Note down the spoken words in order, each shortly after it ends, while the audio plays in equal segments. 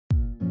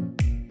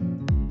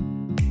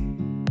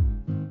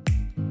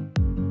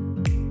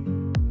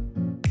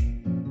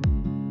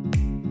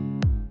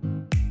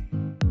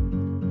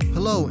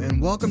Hello,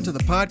 and welcome to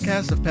the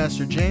podcast of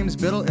Pastor James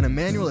Biddle and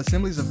Emmanuel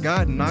Assemblies of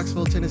God in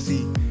Knoxville,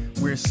 Tennessee.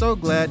 We're so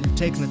glad you've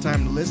taken the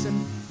time to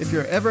listen. If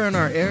you're ever in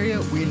our area,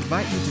 we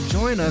invite you to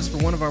join us for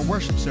one of our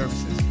worship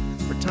services.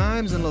 For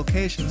times and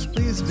locations,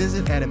 please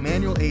visit at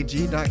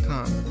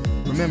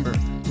emmanuelag.com. Remember,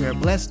 we are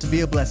blessed to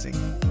be a blessing.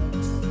 Thank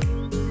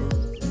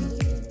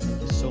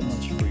you so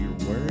much for your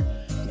word.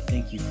 We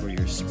thank you for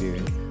your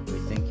spirit. We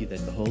thank you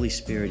that the Holy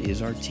Spirit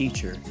is our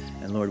teacher.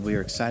 And Lord, we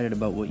are excited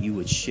about what you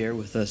would share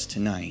with us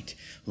tonight.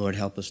 Lord,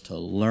 help us to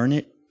learn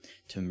it,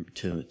 to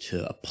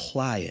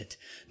apply it.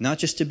 Not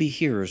just to be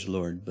hearers,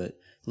 Lord, but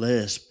let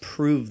us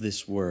prove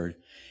this word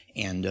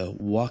and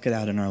walk it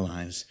out in our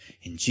lives.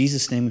 In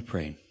Jesus' name we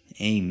pray.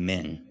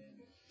 Amen.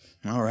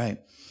 All right.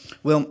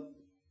 Well,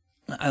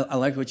 I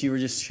like what you were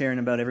just sharing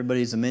about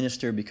everybody's a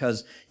minister,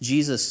 because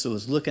Jesus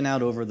was looking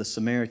out over the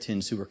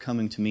Samaritans who were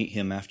coming to meet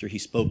him after he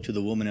spoke to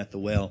the woman at the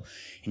well.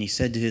 And he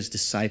said to his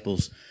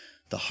disciples,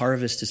 the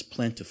harvest is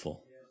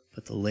plentiful,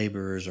 but the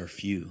laborers are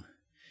few.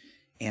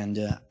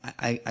 And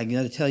I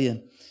got to tell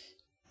you,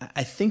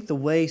 I think the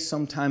way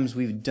sometimes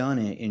we've done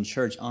it in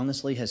church,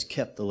 honestly, has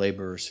kept the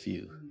laborers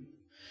few.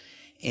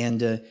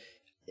 And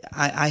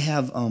I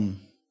have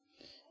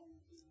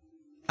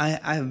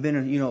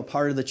been, a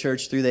part of the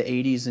church through the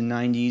 80s and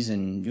 90s,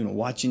 and,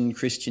 watching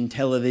Christian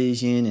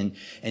television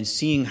and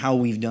seeing how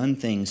we've done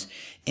things.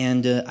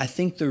 And I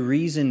think the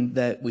reason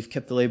that we've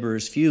kept the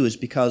laborers few is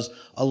because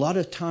a lot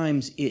of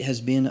times it has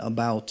been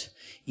about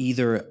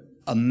either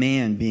a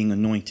man being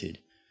anointed,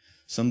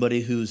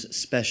 somebody who's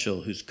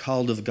special, who's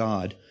called of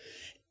God.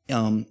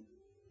 And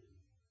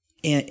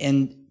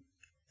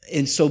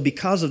so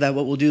because of that,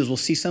 what we'll do is we'll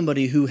see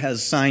somebody who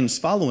has signs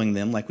following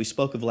them, like we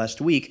spoke of last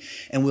week,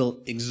 and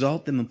we'll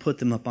exalt them and put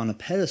them up on a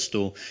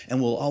pedestal,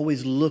 and we'll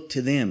always look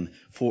to them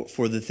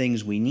for the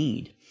things we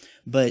need.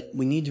 But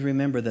we need to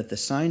remember that the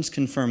signs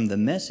confirm the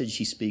message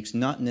he speaks,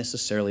 not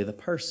necessarily the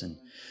person.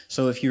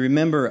 So if you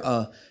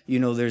remember,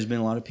 there's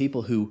been a lot of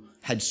people who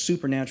had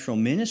supernatural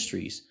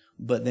ministries,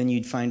 but then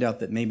you'd find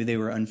out that maybe they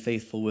were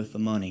unfaithful with the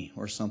money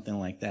or something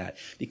like that,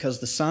 because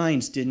the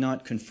signs did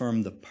not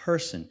confirm the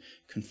person,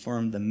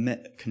 confirm the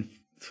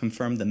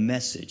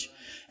message.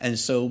 And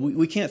so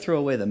we can't throw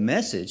away the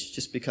message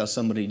just because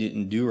somebody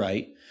didn't do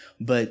right,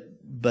 but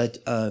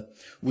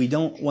we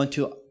don't want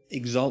to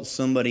exalt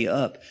somebody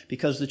up,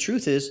 because the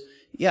truth is,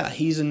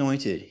 he's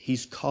anointed,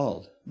 he's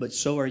called, but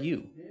so are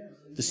you.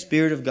 The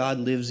Spirit of God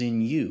lives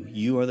in you.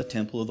 You are the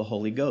temple of the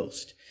Holy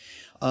Ghost.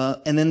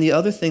 And then the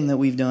other thing that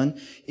we've done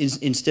is,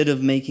 instead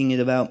of making it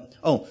about,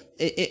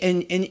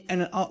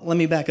 let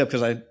me back up,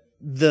 because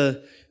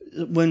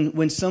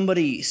when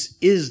somebody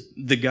is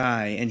the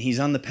guy and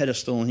he's on the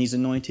pedestal and he's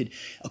anointed,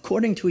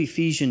 according to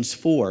Ephesians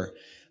 4,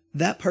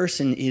 that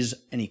person is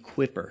an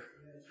equipper.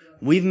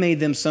 We've made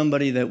them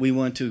somebody that we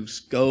want to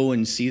go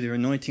and see their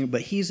anointing,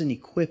 but he's an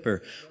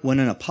equipper. When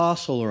an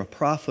apostle or a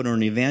prophet or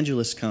an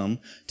evangelist come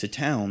to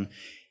town,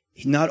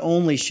 not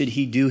only should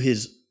he do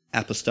his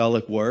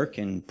apostolic work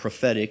and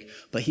prophetic,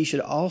 but he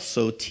should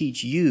also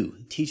teach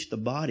the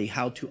body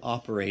how to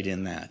operate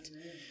in that.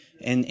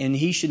 And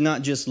he should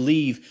not just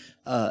leave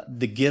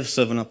the gifts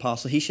of an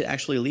apostle. He should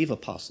actually leave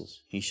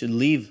apostles. He should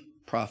leave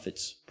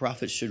prophets.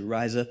 Prophets should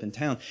rise up in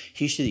town.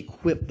 He should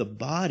equip the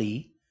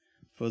body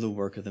for the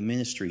work of the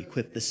ministry,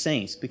 equip the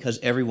saints, because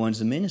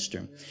everyone's a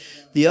minister.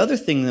 The other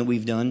thing that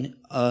we've done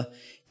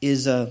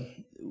is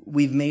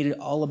we've made it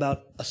all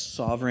about a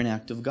sovereign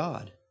act of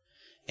God.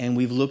 And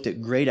we've looked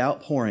at great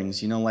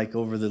outpourings, like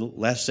over the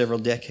last several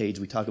decades.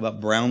 We talk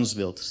about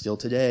Brownsville still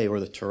today,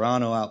 or the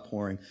Toronto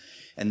outpouring,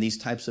 and these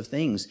types of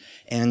things.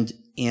 And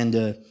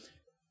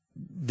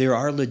there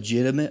are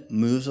legitimate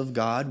moves of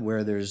God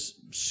where there's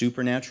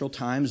supernatural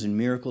times and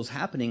miracles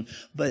happening.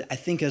 But I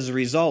think as a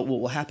result,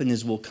 what will happen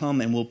is we'll come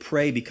and we'll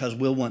pray because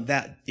we'll want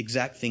that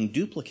exact thing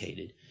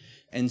duplicated.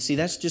 And see,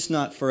 that's just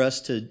not for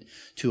us to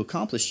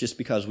accomplish just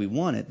because we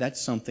want it.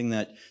 That's something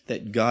that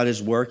God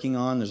is working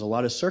on. There's a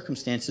lot of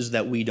circumstances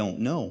that we don't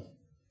know.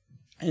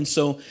 And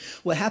so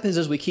what happens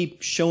is we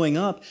keep showing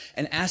up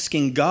and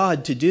asking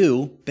God to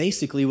do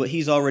basically what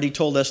he's already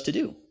told us to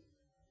do.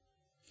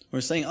 We're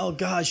saying, oh,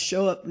 God,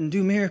 show up and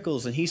do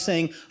miracles. And he's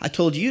saying, I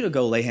told you to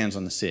go lay hands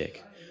on the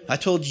sick. I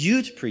told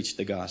you to preach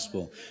the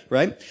gospel,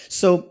 right?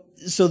 So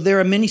there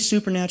are many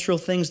supernatural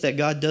things that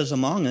God does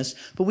among us,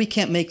 but we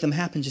can't make them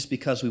happen just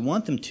because we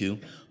want them to.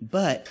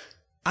 But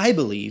I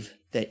believe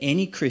that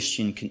any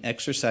Christian can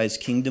exercise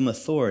kingdom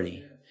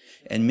authority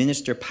and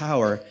minister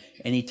power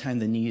anytime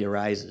the need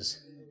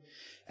arises.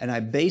 And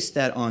I base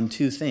that on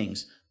two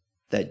things: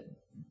 that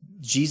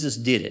Jesus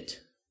did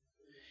it,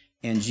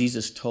 and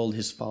Jesus told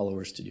his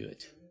followers to do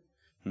it.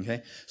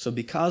 Okay, so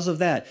because of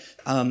that,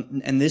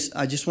 and this,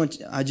 I just want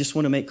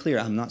to make clear,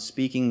 I'm not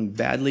speaking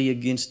badly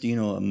against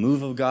a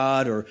move of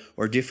God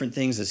or different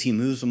things as he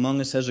moves among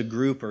us as a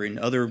group, or in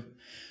other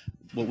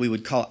what we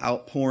would call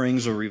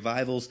outpourings or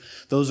revivals.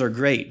 Those are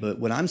great, but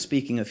what I'm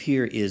speaking of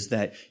here is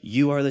that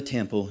you are the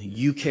temple,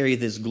 you carry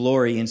this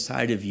glory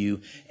inside of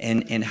you,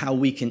 and how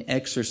we can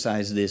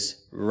exercise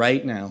this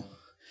right now.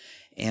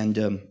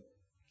 And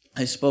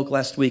I spoke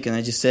last week and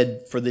I just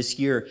said for this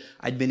year,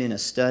 I'd been in a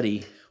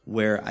study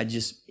where I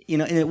just,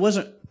 and it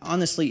wasn't,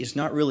 honestly, it's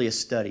not really a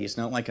study. It's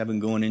not like I've been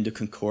going into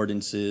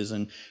concordances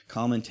and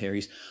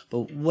commentaries.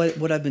 But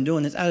what I've been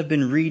doing is I've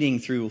been reading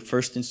through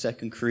 1st and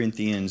 2nd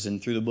Corinthians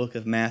and through the book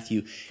of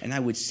Matthew, and I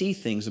would see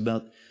things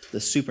about the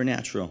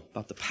supernatural,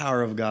 about the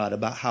power of God,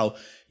 about how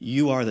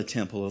you are the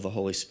temple of the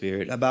Holy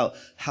Spirit, about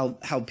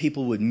how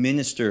people would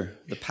minister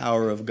the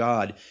power of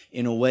God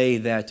in a way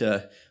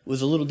that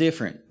was a little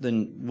different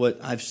than what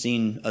I've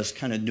seen us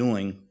kind of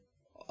doing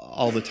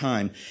all the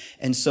time.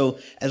 And so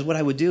as what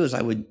I would do is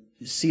I would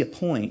see a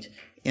point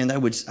and I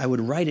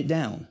would write it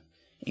down.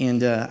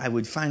 And I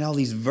would find all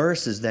these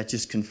verses that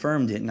just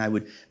confirmed it, and I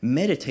would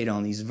meditate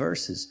on these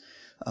verses.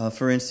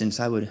 For instance,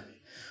 I would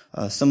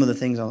some of the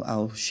things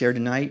I'll share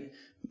tonight,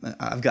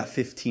 I've got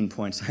 15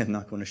 points. I'm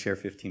not going to share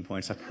 15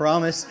 points, I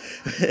promise.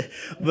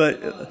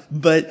 but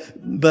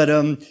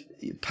the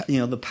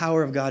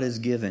power of God is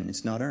given.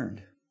 It's not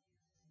earned.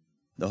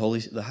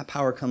 The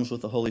power comes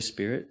with the Holy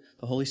Spirit.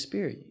 The Holy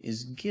Spirit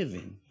is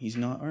given. He's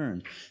not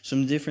earned.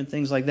 Some different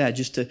things like that,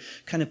 just to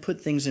kind of put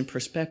things in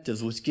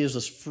perspective, which gives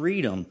us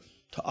freedom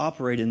to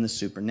operate in the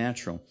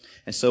supernatural.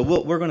 And so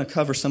we're going to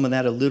cover some of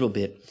that a little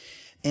bit.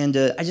 And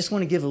I just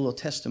want to give a little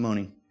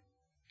testimony.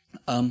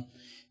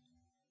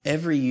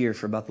 Every year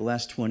for about the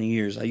last 20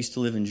 years, I used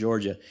to live in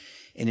Georgia.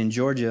 And in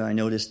Georgia, I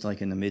noticed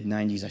like in the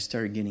mid-90s, I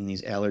started getting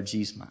these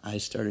allergies. My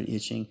eyes started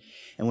itching.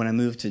 And when I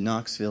moved to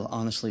Knoxville,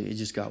 honestly, it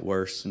just got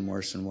worse and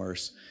worse and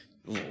worse.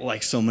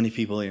 Like so many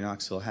people in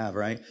Knoxville have,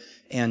 right?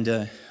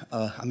 And,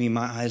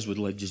 my eyes would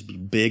like just be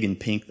big and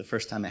pink the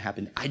first time it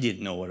happened. I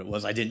didn't know what it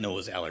was. I didn't know it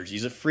was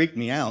allergies. It freaked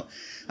me out.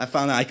 I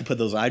found out I could put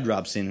those eye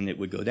drops in and it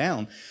would go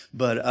down.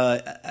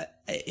 But,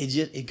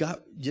 it got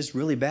just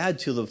really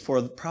bad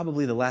for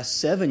probably the last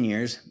 7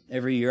 years.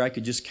 Every year I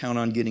could just count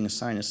on getting a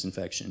sinus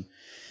infection,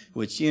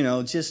 which,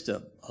 just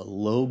a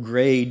low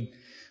grade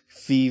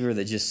fever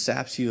that just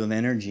saps you of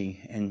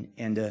energy. And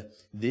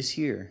this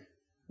year,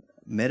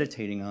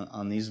 meditating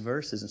on these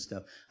verses and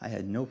stuff, I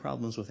had no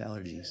problems with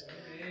allergies.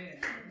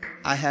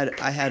 I had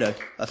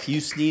a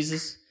few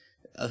sneezes,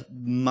 a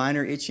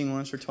minor itching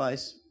once or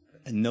twice,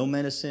 and no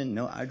medicine,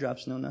 no eye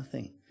drops, no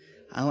nothing.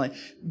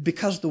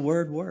 Because the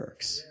word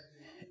works.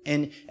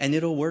 And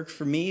it'll work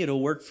for me, it'll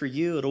work for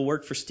you, it'll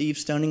work for Steve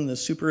Stunning, the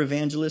super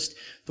evangelist.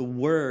 The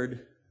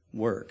word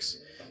works.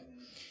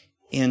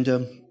 And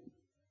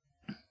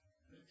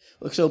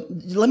so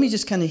let me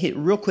just kind of hit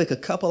real quick a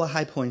couple of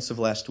high points of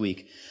last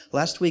week.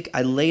 Last week,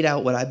 I laid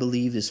out what I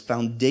believe is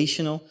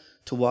foundational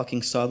to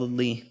walking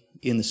solidly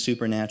in the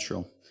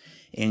supernatural.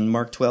 In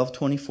Mark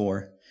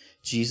 12:24,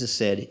 Jesus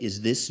said,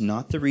 "Is this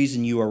not the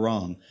reason you are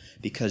wrong?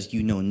 Because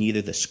you know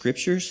neither the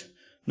Scriptures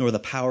nor the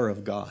power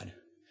of God."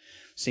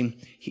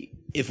 See,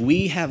 if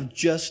we have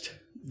just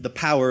the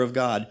power of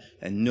God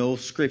and no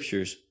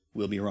Scriptures,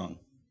 we'll be wrong.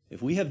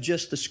 If we have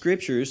just the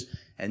Scriptures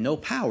and no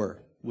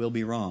power, we'll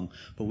be wrong.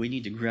 But we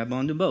need to grab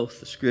onto both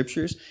the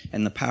Scriptures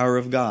and the power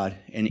of God.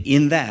 And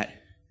in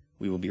that,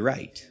 we will be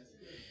right.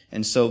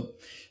 And so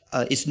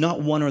it's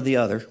not one or the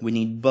other. We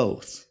need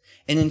both.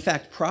 And in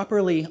fact,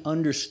 properly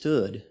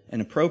understood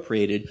and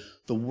appropriated,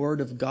 the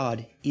Word of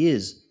God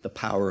is the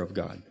power of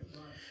God.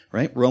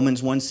 Right?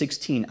 Romans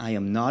 1:16, "I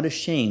am not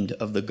ashamed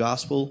of the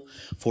gospel,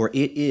 for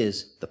it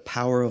is the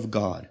power of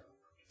God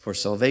for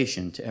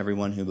salvation to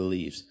everyone who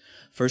believes."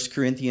 1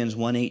 Corinthians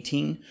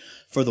 1:18,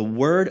 "For the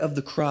word of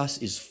the cross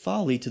is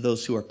folly to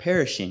those who are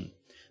perishing,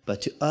 but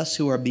to us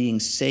who are being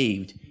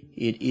saved,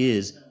 it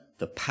is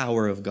the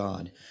power of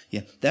God."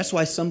 Yeah, that's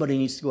why somebody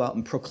needs to go out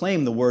and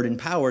proclaim the word in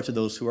power to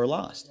those who are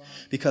lost.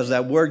 Because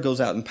that word goes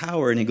out in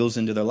power and it goes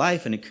into their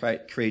life and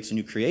it creates a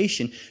new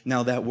creation.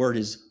 Now that word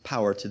is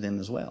power to them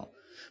as well.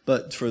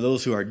 But for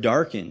those who are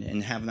darkened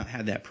and have not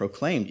had that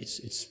proclaimed,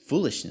 it's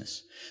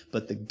foolishness.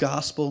 But the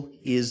gospel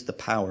is the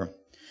power.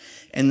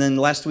 And then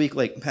last week,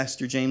 like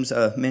Pastor James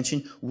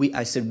mentioned,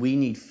 I said we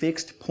need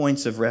fixed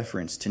points of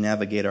reference to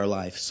navigate our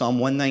life. Psalm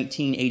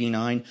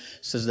 119:89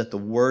 says that the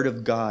word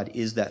of God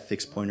is that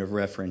fixed point of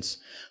reference.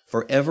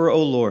 "Forever,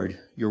 O Lord,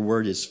 your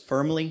word is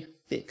firmly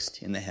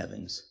fixed in the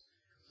heavens."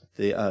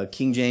 The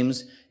King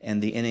James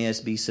and the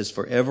NASB says,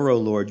 "Forever, O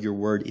Lord, your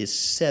word is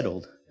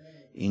settled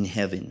in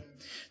heaven."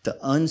 The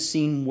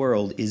unseen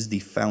world is the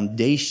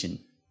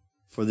foundation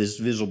for this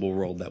visible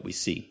world that we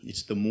see.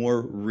 It's the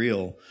more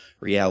real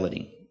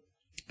reality.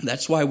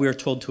 That's why we're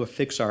told to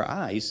fix our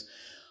eyes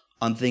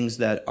on things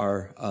that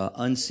are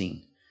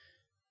unseen,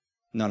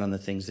 not on the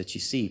things that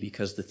you see,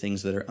 because the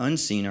things that are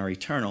unseen are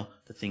eternal.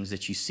 The things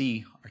that you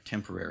see are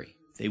temporary.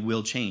 They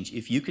will change.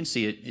 If you can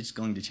see it, it's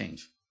going to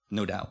change,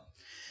 no doubt.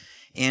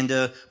 And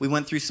we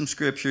went through some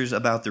scriptures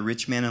about the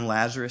rich man and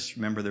Lazarus.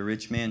 Remember the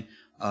rich man?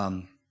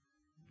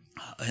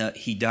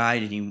 He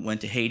died and he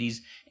went to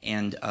Hades,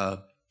 and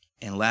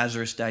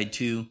Lazarus died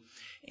too.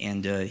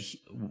 And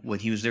when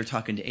he was there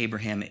talking to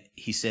Abraham,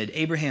 he said,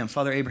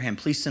 Father Abraham,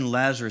 please send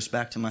Lazarus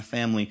back to my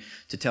family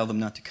to tell them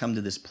not to come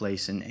to this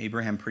place. And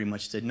Abraham pretty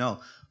much said, no,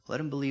 let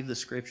him believe the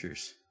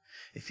Scriptures.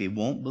 If he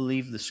won't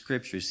believe the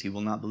Scriptures, he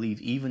will not believe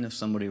even if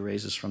somebody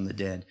raises from the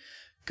dead.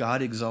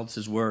 God exalts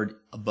his word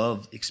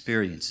above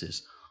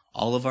experiences.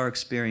 All of our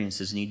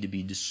experiences need to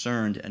be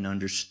discerned and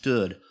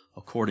understood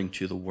according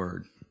to the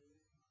word.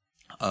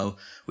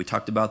 We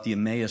talked about the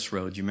Emmaus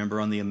Road. You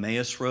remember on the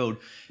Emmaus Road,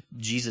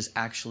 Jesus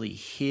actually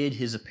hid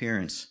his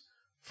appearance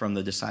from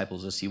the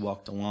disciples as he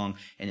walked along.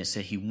 And it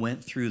said he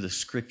went through the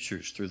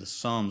scriptures, through the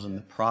Psalms and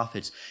the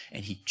prophets,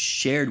 and he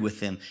shared with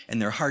them.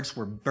 And their hearts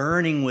were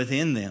burning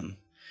within them.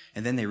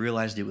 And then they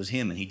realized it was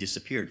him, and he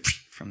disappeared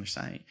from their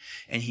sight.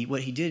 And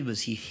what he did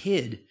was he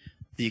hid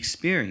the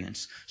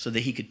experience so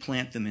that he could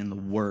plant them in the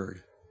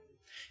Word.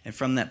 And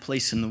from that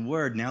place in the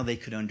Word, now they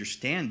could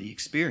understand the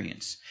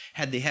experience.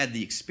 Had they had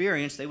the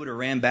experience, they would have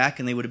ran back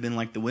and they would have been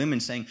like the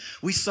women saying,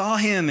 we saw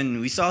him and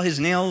we saw his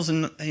nails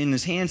in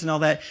his hands and all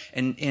that.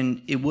 And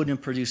it wouldn't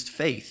have produced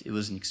faith. It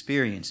was an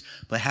experience.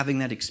 But having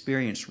that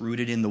experience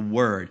rooted in the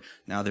Word,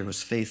 now there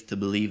was faith to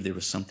believe there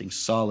was something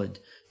solid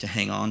to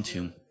hang on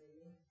to.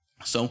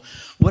 So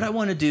what I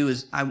want to do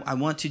is I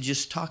want to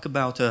just talk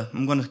about,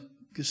 I'm going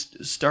to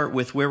start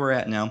with where we're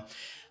at now.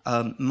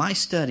 My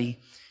study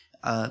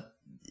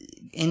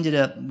ended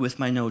up with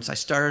my notes. I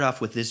started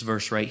off with this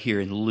verse right here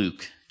in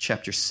Luke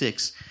chapter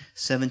 6,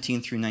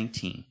 17 through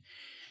 19.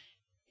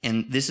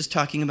 And this is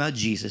talking about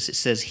Jesus. It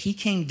says, he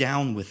came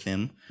down with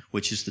them,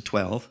 which is the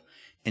 12,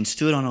 and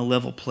stood on a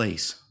level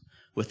place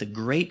with a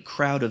great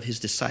crowd of his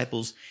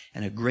disciples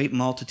and a great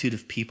multitude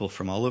of people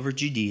from all over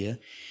Judea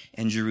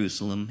and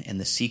Jerusalem and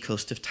the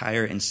seacoast of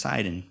Tyre and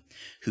Sidon,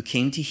 who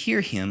came to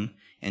hear him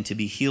and to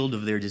be healed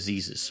of their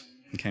diseases.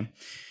 Okay?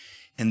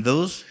 And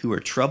those who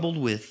were troubled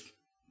with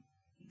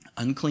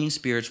unclean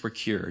spirits were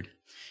cured,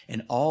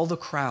 and all the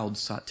crowd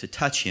sought to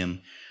touch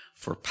him,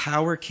 for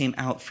power came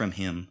out from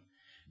him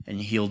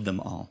and healed them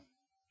all.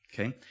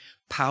 Okay?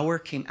 Power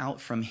came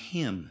out from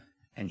him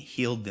and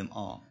healed them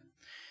all.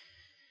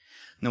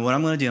 Now, what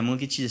I'm going to do, I'm going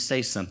to get you to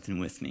say something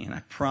with me, and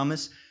I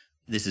promise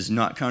this is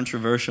not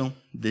controversial.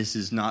 This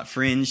is not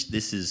fringe.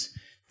 This is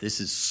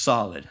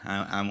solid.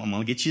 I'm going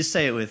to get you to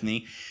say it with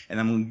me,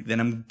 and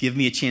then give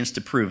me a chance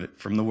to prove it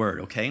from the Word,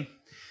 okay?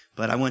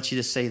 But I want you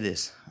to say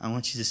this. I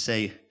want you to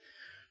say,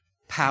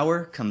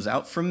 power comes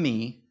out from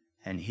me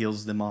and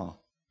heals them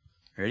all.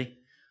 Ready?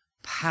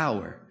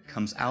 Power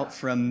comes out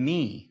from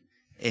me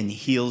and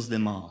heals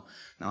them all.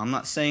 Now, I'm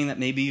not saying that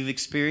maybe you've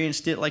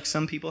experienced it like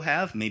some people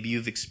have. Maybe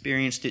you've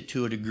experienced it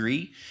to a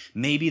degree.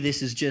 Maybe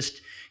this is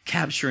just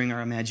capturing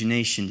our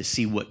imagination to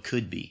see what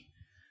could be.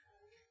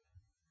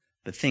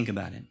 But think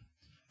about it.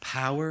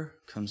 Power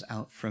comes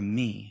out from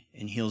me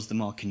and heals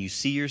them all. Can you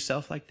see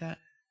yourself like that?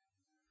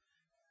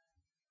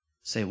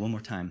 Say it one more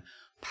time.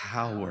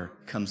 Power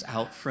comes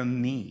out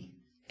from me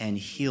and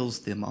heals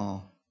them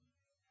all.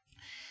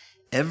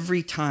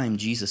 Every time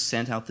Jesus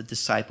sent out the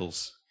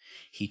disciples,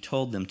 he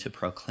told them to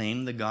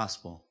proclaim the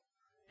gospel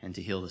and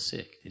to heal the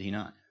sick. Did he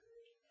not?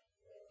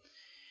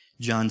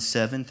 John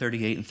 7,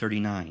 38 and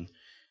 39.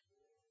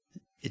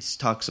 It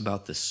talks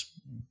about the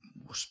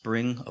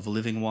spring of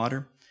living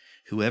water.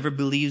 Whoever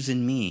believes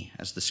in me,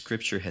 as the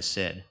scripture has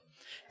said,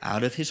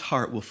 out of his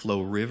heart will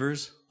flow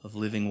rivers of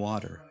living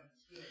water.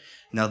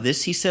 Now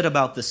this he said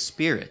about the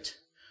Spirit,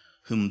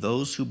 whom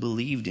those who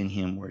believed in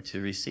him were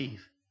to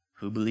receive.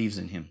 Who believes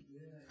in him?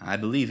 I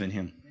believe in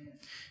him.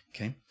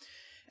 Okay.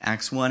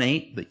 Acts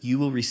 1:8, but you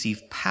will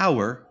receive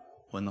power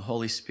when the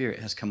Holy Spirit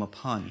has come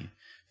upon you.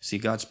 See,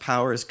 God's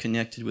power is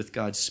connected with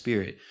God's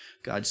Spirit.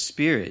 God's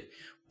Spirit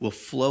will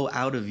flow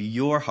out of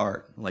your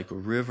heart like a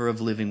river of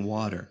living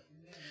water.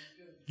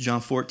 John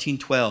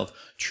 14:12,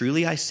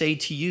 truly I say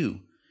to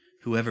you,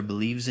 whoever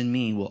believes in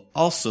me will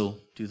also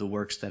do the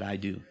works that I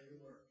do.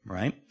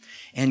 Right?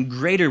 And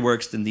greater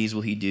works than these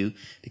will he do,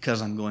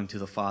 because I'm going to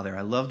the Father.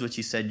 I loved what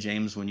you said,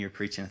 James, when you were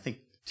preaching, I think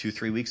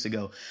 2-3 weeks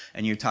ago,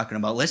 and you're talking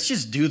about, let's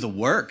just do the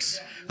works.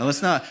 And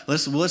let's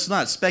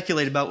not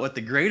speculate about what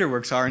the greater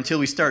works are until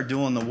we start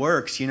doing the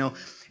works. You know,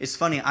 it's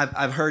funny,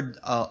 I've heard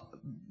a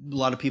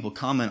lot of people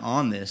comment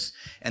on this,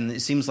 and it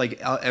seems like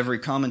every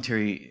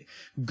commentary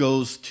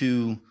goes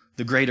to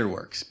the greater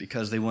works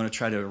because they want to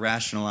try to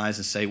rationalize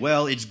and say,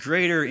 well, it's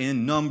greater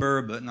in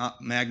number, but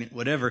not magnet,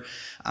 whatever.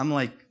 I'm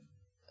like,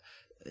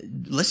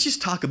 let's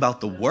just talk about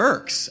the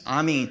works.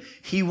 I mean,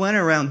 he went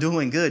around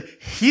doing good,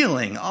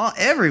 healing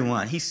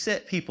everyone. He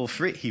set people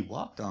free. He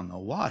walked on the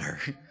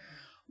water.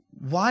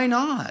 Why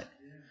not?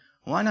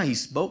 Why not? He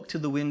spoke to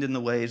the wind and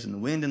the waves, and the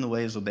wind and the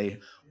waves obeyed.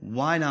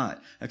 Why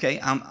not? Okay,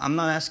 I'm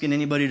not asking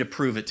anybody to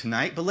prove it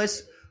tonight, but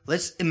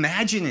let's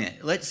imagine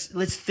it. Let's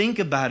think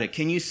about it.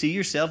 Can you see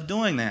yourself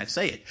doing that?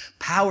 Say it.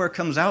 Power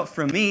comes out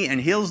from me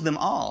and heals them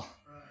all.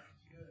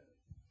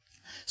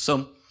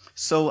 So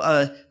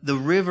the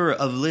river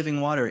of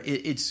living water,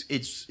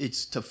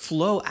 it's to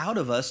flow out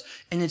of us,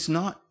 and it's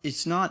not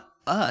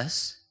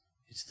us,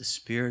 it's the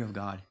Spirit of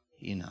God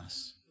in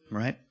us,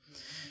 right?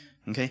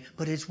 Okay,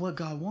 but it's what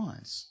God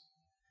wants.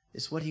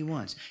 It's what he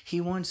wants. He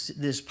wants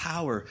this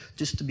power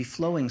just to be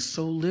flowing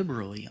so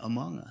liberally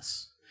among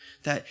us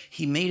that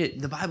he made it.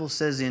 The Bible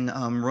says in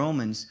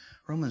Romans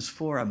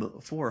 4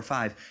 or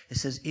 5, it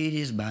says, it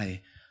is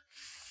by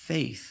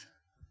faith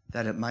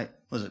that it might,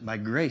 was it by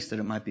grace, that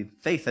it might be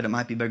faith, that it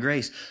might be by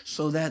grace,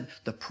 so that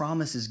the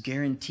promise is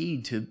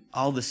guaranteed to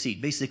all the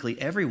seed, basically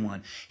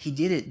everyone. He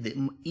did it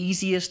the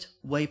easiest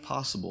way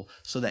possible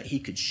so that he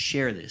could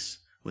share this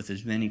with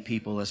as many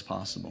people as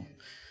possible.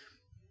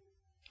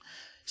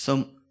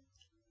 So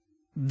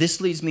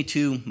this leads me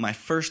to my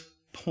first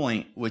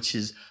point, which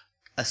is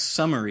a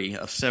summary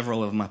of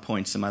several of my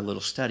points in my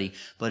little study,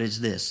 but it's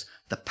this: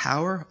 the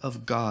power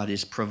of God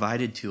is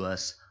provided to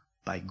us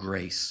by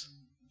grace.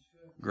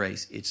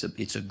 Grace. It's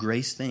a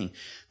grace thing.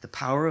 The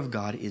power of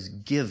God is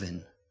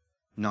given,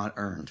 not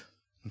earned.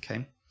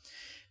 Okay?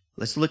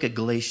 Let's look at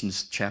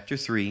Galatians chapter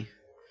 3,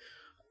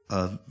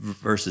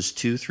 verses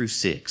 2 through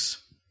 6.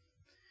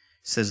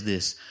 It says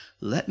this: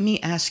 "Let me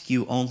ask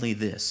you only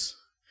this.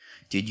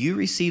 Did you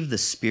receive the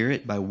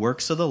Spirit by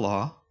works of the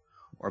law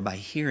or by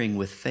hearing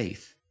with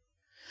faith?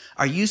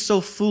 Are you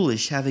so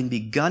foolish, having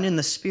begun in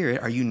the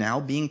Spirit, are you now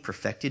being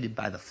perfected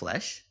by the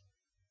flesh?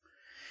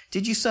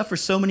 Did you suffer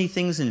so many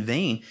things in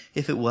vain?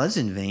 If it was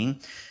in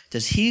vain,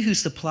 does he who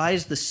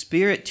supplies the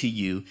Spirit to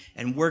you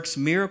and works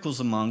miracles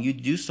among you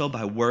do so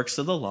by works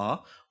of the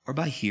law or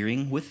by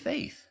hearing with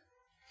faith?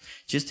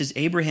 Just as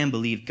Abraham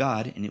believed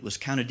God, and it was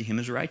counted to him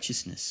as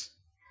righteousness."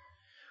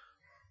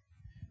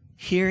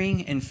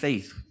 Hearing and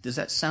faith, does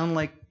that sound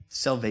like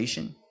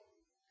salvation?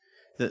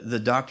 The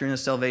doctrine of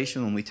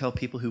salvation, when we tell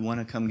people who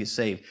want to come get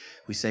saved,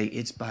 we say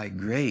it's by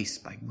grace.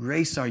 By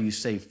grace are you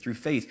saved through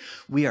faith.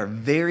 We are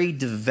very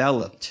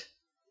developed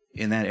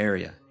in that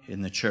area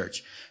in the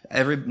church.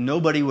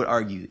 Nobody would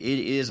argue it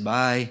is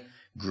by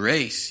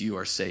grace you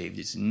are saved.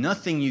 It's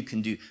nothing you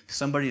can do.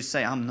 Somebody would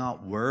say, "I'm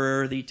not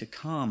worthy to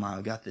come.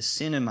 I've got this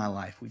sin in my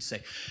life." We'd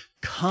say,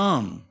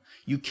 "Come.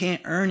 You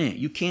can't earn it.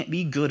 You can't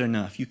be good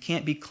enough. You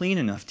can't be clean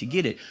enough to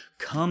get it.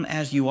 Come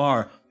as you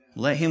are.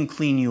 Let him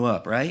clean you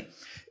up," right?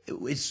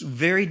 It's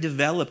very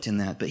developed in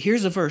that. But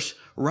here's a verse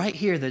right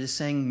here that is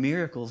saying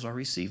miracles are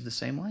received the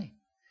same way.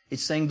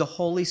 It's saying the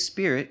Holy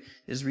Spirit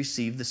is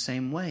received the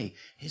same way.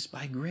 It's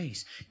by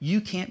grace.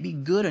 You can't be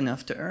good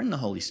enough to earn the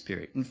Holy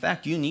Spirit. In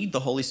fact, you need the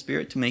Holy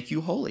Spirit to make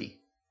you holy.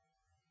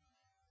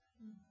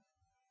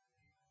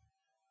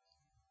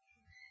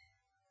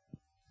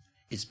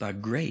 It's by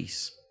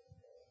grace.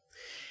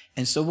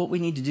 And so what we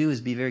need to do is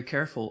be very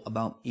careful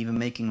about even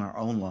making our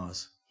own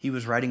laws. He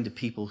was writing to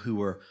people who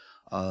were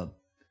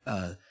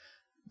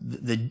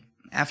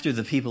after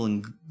the people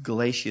in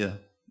Galatia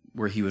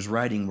where he was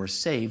writing were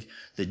saved,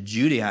 the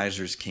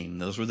Judaizers came.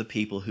 Those were the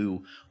people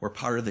who were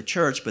part of the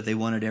church, but they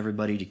wanted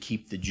everybody to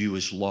keep the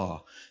Jewish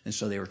law. And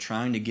so they were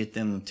trying to get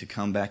them to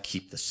come back,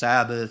 keep the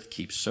Sabbath,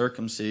 keep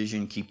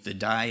circumcision, keep the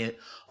diet,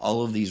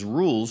 all of these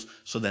rules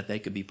so that they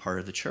could be part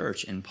of the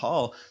church. And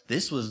Paul,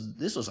 this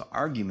was an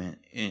argument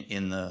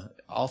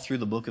all through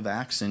the book of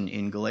Acts and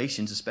in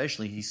Galatians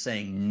especially. He's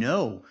saying,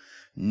 no.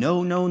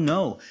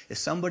 If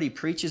somebody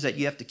preaches that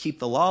you have to keep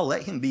the law,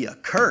 let him be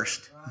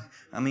accursed.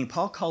 I mean,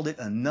 Paul called it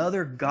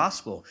another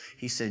gospel.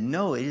 He said,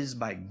 no, it is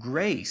by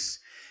grace.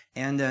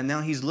 And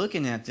now he's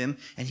looking at them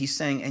and he's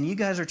saying, and you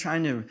guys are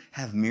trying to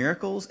have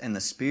miracles and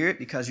the Spirit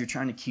because you're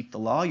trying to keep the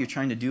law. You're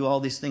trying to do all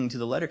these things to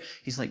the letter.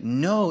 He's like,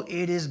 no,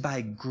 it is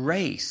by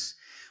grace.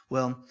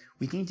 Well,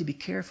 we need to be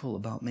careful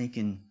about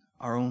making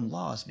our own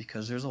laws,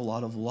 because there's a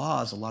lot of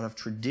laws, a lot of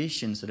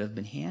traditions that have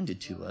been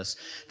handed to us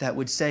that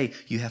would say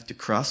you have to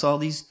cross all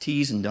these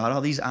T's and dot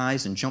all these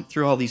I's and jump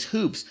through all these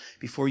hoops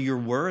before you're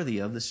worthy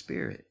of the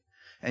Spirit.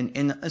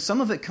 And some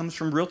of it comes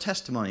from real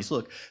testimonies.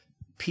 Look,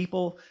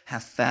 people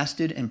have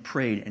fasted and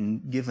prayed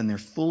and given their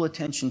full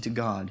attention to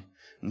God,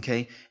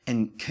 okay,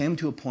 and came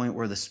to a point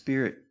where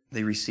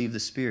they received the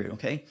Spirit,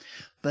 okay?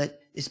 But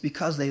it's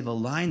because they've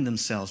aligned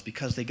themselves,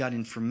 because they got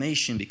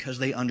information, because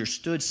they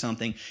understood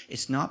something.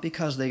 It's not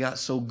because they got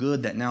so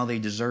good that now they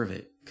deserve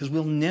it, because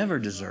we'll never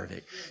deserve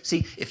it.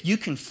 See, if you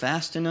can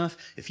fast enough,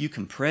 if you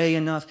can pray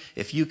enough,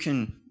 if you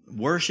can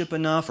worship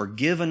enough or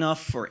give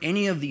enough for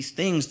any of these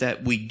things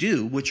that we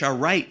do, which are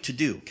right to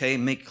do, okay,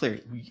 and make clear,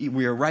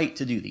 we are right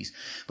to do these.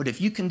 But if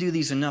you can do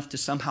these enough to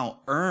somehow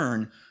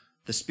earn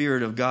the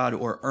Spirit of God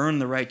or earn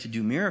the right to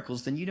do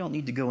miracles, then you don't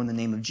need to go in the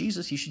name of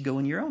Jesus. You should go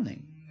in your own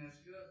name.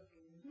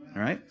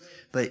 All right?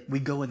 But we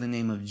go in the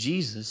name of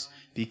Jesus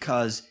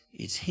because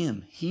it's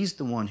Him. He's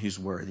the one who's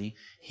worthy.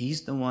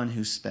 He's the one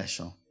who's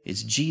special.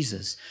 It's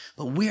Jesus.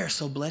 But we are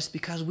so blessed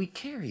because we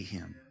carry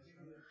Him.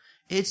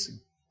 It's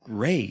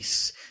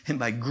grace. And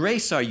by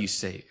grace are you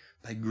saved.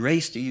 By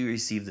grace do you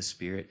receive the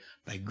Spirit.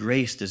 By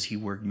grace does He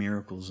work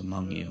miracles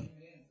among you.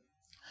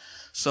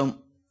 So,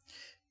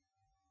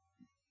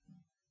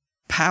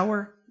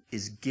 power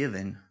is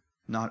given,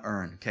 not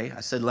earned. Okay?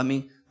 I said, let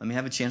me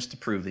have a chance to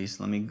prove these.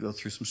 Let me go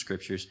through some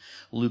scriptures.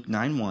 Luke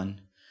 9:1.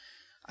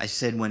 I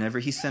said whenever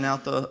He sent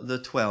out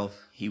the 12,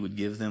 He would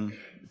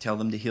tell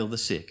them to heal the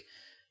sick.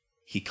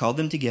 He called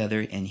them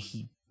together and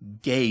He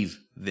gave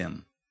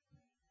them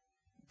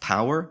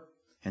power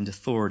and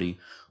authority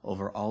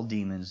over all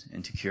demons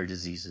and to cure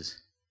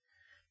diseases.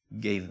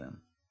 Gave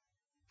them.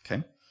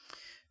 Okay?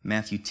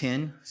 Matthew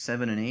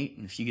 10:7 and 8.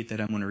 And if you get that,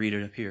 I'm going to read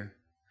it up here.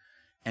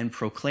 And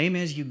proclaim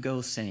as you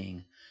go,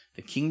 saying,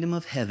 the kingdom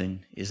of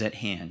heaven is at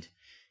hand.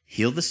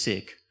 heal the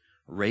sick,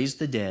 raise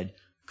the dead,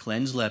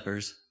 cleanse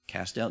lepers,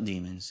 cast out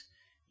demons.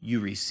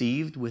 You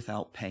received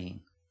without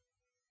paying.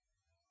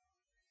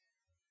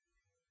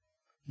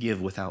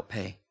 Give without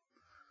pay.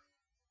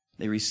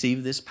 They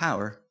received this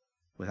power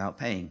without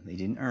paying. They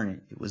didn't earn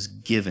it. It was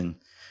given.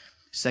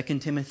 2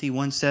 Timothy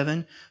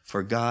 1:7,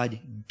 for God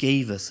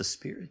gave us a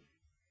spirit,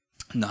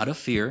 not of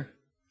fear.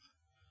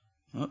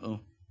 Uh-oh.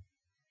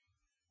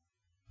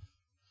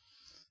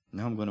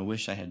 Now I'm going to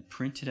wish I had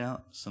printed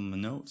out some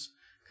notes,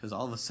 because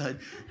all of a sudden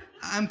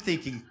I'm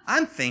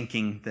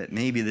thinking that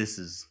maybe this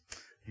is,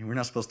 we're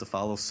not supposed to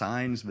follow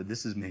signs, but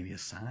this is maybe a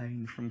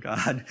sign from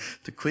God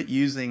to quit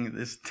using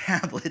this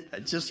tablet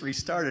that just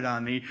restarted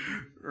on me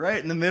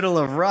right in the middle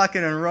of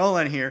rocking and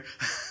rolling here.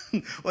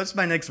 What's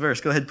my next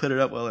verse? Go ahead and put it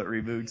up while it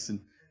reboots.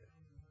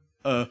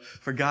 And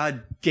for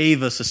God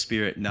gave us a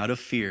spirit, not of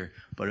fear,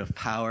 but of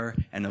power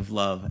and of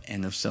love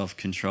and of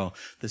self-control.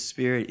 The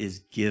Spirit is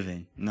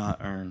given, not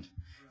earned.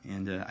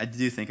 And I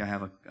do think I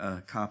have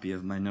a copy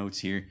of my notes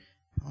here.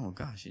 Oh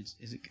gosh, is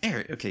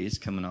it? Okay, it's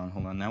coming on.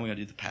 Hold on. Now we got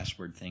to do the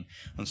password thing.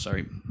 I'm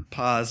sorry.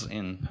 Pause,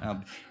 and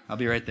I'll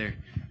be right there.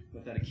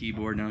 Without a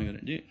keyboard, now I got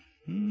to do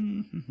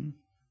it.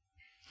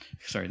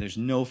 Sorry, there's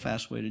no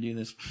fast way to do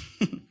this.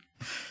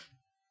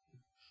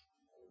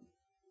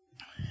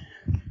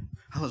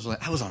 I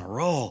was on a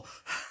roll.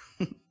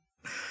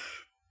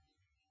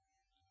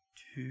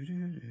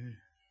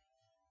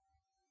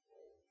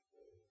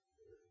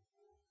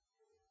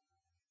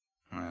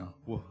 Well,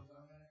 whoa.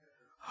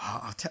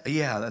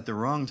 Yeah, at the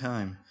wrong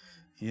time.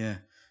 Yeah.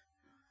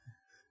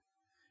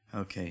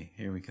 Okay,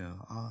 here we go.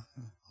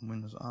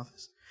 Windows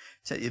Office.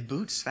 It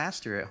boots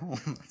faster at home.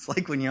 It's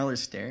like when y'all are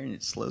staring,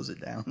 it slows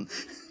it down.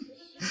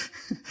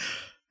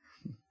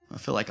 I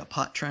feel like a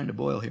pot trying to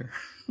boil here.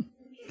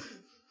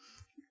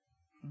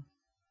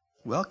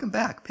 Welcome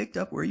back. Picked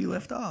up where you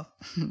left off.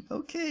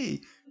 Okay.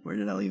 Where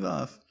did I leave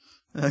off?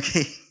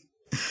 Okay.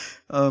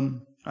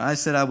 I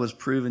said I was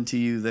proving to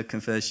you the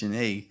confession.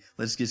 Hey,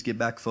 let's just get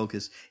back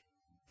focused.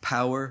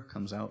 Power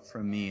comes out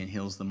from me and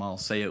heals them all.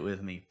 Say it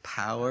with me.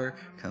 Power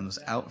comes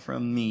out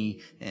from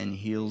me and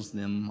heals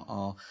them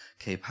all.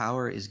 Okay,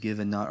 power is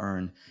given, not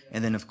earned.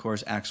 And then, of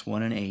course, Acts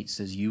 1:8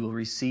 says, you will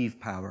receive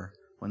power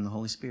when the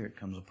Holy Spirit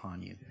comes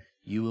upon you.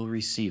 You will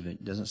receive it.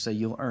 It doesn't say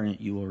you'll earn it.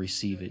 You will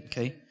receive it.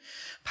 Okay?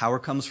 Power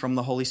comes from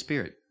the Holy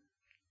Spirit.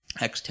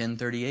 Acts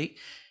 10:38,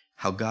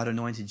 how God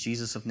anointed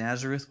Jesus of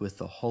Nazareth with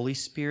the Holy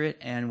Spirit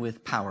and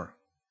with power.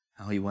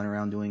 How he went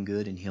around doing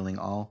good and healing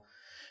all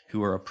who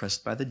were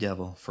oppressed by the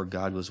devil, for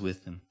God was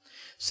with him.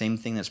 Same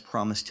thing that's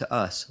promised to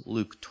us.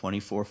 Luke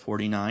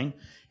 24:49,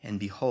 and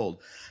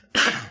behold,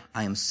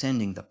 I am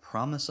sending the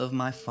promise of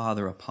my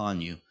Father upon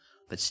you,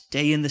 but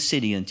stay in the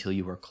city until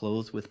you are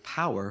clothed with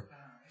power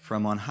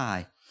from on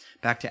high.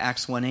 Back to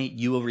Acts 1:8,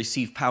 you will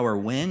receive power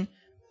when?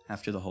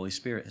 After the Holy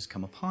Spirit has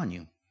come upon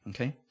you.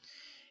 Okay?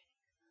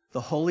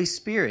 The Holy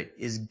Spirit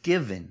is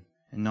given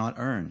and not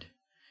earned.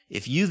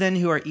 If you then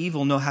who are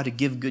evil know how to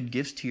give good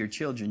gifts to your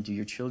children, do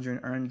your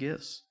children earn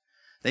gifts?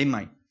 They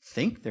might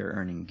think they're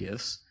earning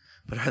gifts,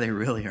 but are they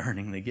really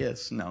earning the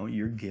gifts? No,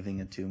 you're giving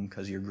it to them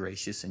because you're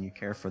gracious and you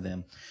care for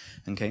them.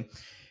 Okay?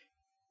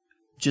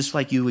 Just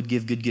like you would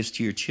give good gifts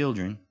to your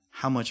children,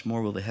 how much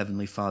more will the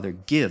Heavenly Father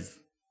give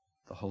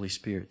the Holy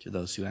Spirit to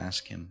those who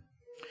ask him?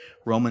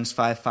 Romans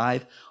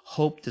 5:5,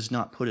 hope does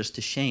not put us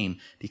to shame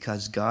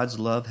because God's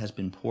love has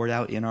been poured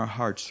out in our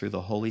hearts through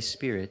the Holy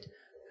Spirit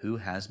who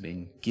has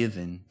been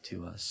given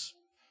to us.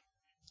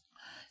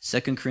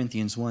 2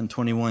 Corinthians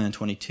 1:21 and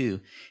 22,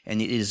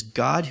 and it is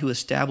God who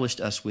established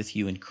us with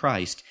you in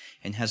Christ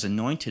and has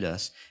anointed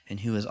us and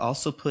who has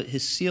also put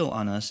his seal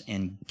on us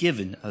and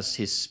given us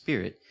his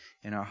Spirit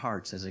in our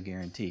hearts as a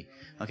guarantee.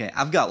 Okay,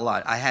 I've got a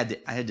lot. I had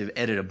to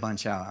edit a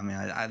bunch out. I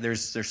mean,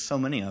 there's so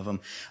many of them.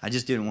 I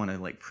just didn't want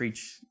to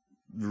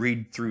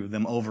read through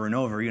them over and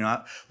over.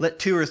 Let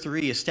 2 or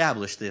 3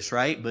 establish this,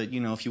 right? But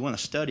if you want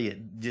to study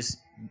it, just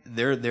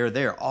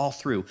they're all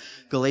through.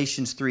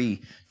 Galatians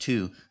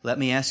 3:2. Let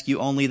me ask you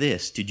only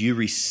this: did you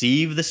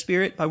receive the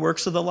Spirit by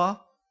works of the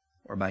law,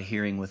 or by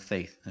hearing with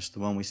faith? That's the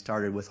one we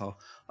started with.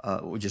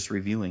 We're just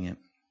reviewing it.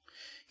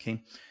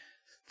 Okay.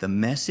 The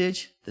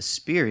message, the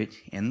Spirit,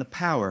 and the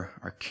power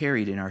are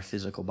carried in our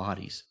physical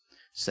bodies.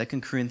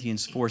 2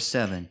 Corinthians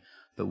 4:7.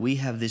 But we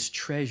have this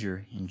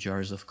treasure in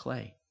jars of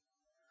clay,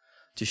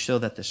 to show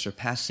that the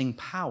surpassing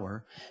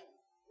power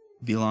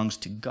belongs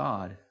to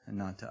God and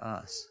not to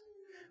us.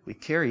 We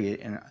carry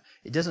it, and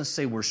it doesn't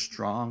say we're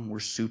strong,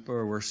 we're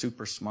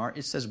super smart.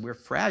 It says we're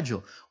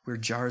fragile, we're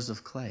jars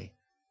of clay.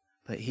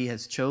 But he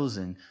has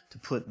chosen to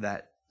put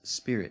that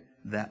Spirit,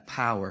 that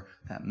power,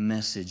 that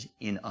message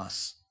in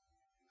us.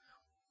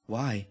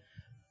 Why?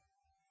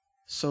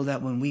 So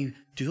that when we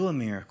do a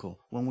miracle,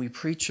 when we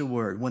preach a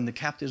word, when the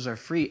captives are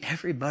free,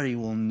 everybody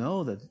will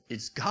know that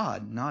it's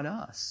God, not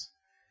us.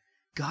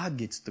 God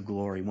gets the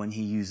glory when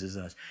he uses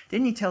us.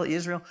 Didn't he tell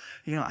Israel,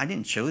 I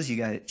didn't choose you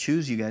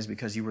guys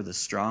because you were the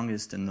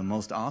strongest and the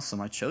most awesome.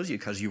 I chose you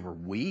because you were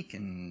weak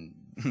and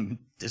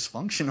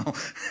dysfunctional.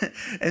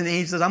 And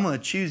he says, I'm going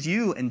to choose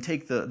you and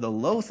take the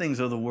low things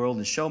of the world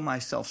and show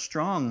myself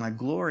strong, my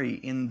glory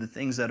in the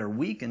things that are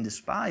weak and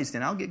despised,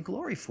 and I'll get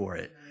glory for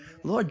it.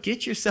 Lord,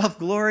 get yourself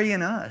glory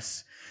in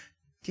us.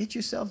 Get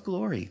yourself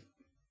glory.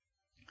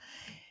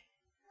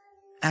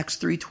 Acts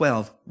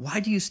 3:12. Why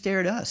do you stare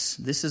at us?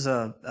 This is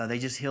they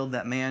just healed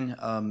that man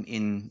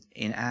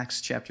in Acts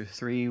chapter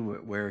 3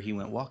 where he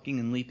went walking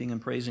and leaping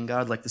and praising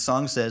God like the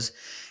song says.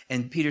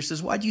 And Peter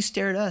says, why do you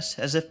stare at us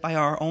as if by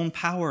our own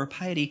power or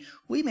piety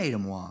we made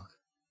him walk?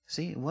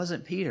 See, it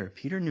wasn't Peter.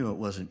 Peter knew it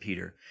wasn't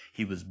Peter.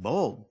 He was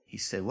bold. He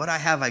said, what I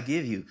have I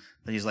give you.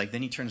 But he's like,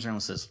 then he turns around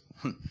and says,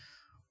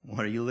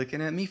 what are you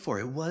looking at me for?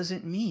 It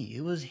wasn't me.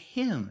 It was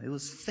him. It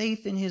was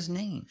faith in his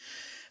name.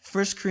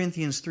 1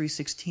 Corinthians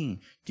 3:16,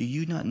 do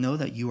you not know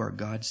that you are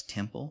God's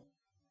temple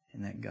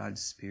and that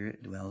God's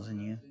Spirit dwells in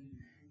you?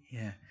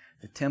 Yeah,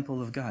 the temple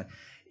of God.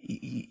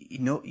 You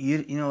know,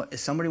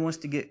 if somebody wants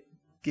to get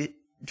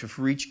to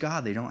reach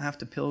God, they don't have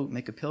to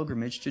make a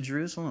pilgrimage to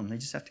Jerusalem. They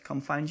just have to come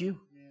find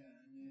you.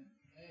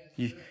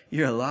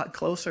 You're a lot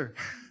closer.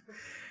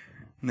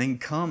 They can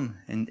come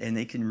and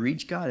they can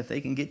reach God. If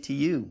they can get to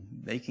you,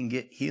 they can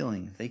get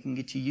healing. If they can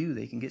get to you,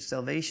 they can get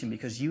salvation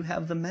because you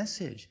have the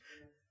message.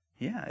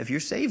 Yeah, if you're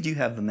saved, you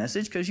have the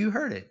message because you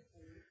heard it.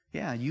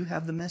 Yeah, you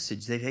have the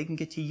message. They can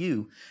get to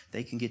you.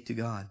 They can get to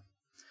God.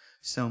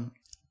 So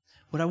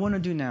what I want to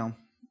do now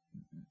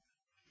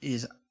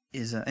is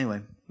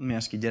anyway, let me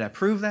ask you, did I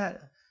prove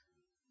that?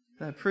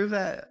 Did I prove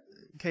that?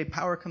 Okay,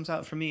 power comes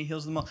out from me,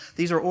 heals them all.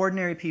 These are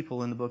ordinary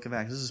people in the book of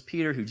Acts. This is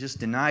Peter who just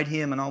denied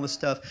him and all this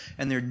stuff,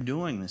 and they're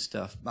doing this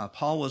stuff.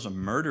 Paul was a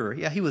murderer.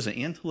 Yeah, he was an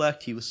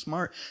intellect. He was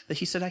smart. But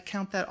he said, I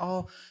count that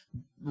all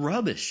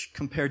rubbish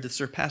compared to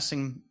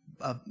surpassing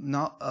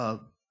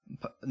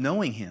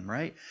knowing him,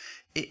 right?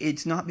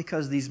 It's not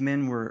because these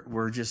men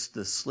were just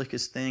the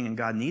slickest thing and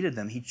God needed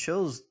them. He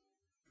chose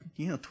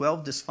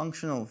 12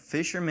 dysfunctional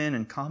fishermen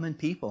and common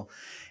people.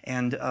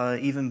 And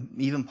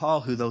even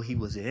Paul, who though he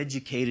was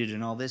educated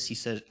and all this, he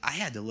said, I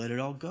had to let it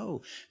all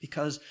go.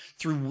 Because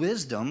through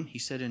wisdom, he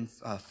said in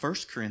 1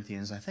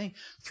 Corinthians, I think,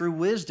 through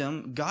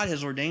wisdom, God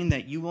has ordained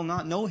that you will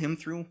not know him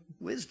through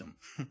wisdom.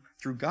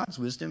 Through God's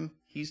wisdom,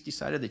 he's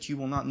decided that you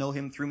will not know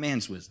him through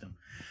man's wisdom.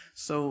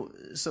 So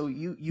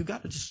you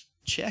got to just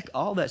check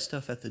all that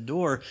stuff at the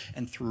door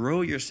and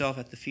throw yourself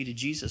at the feet of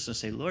Jesus and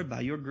say, Lord, by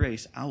your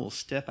grace, I will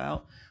step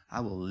out, I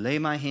will lay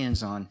my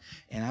hands on,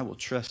 and I will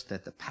trust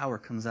that the power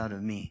comes out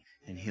of me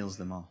and heals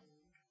them all.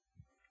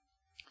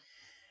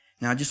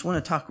 Now, I just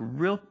want to talk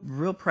real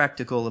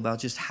practical about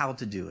just how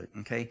to do it,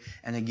 okay?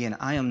 And again,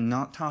 I am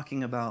not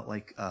talking about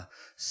like a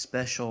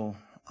special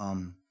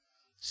thing.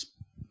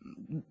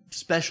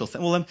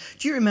 Well,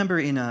 do you remember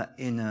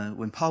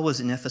when Paul was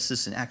in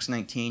Ephesus in Acts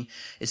 19,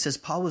 it says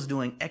God was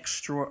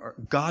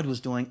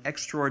doing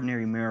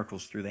extraordinary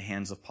miracles through the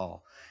hands of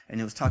Paul. And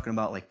it was talking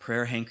about like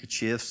prayer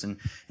handkerchiefs, and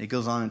it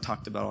goes on and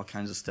talked about all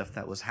kinds of stuff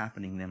that was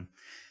happening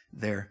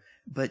there.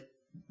 But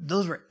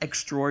those were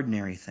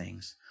extraordinary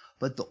things.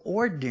 But the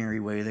ordinary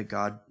way that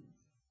God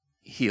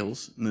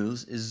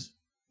moves, is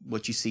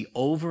what you see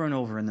over and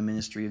over in the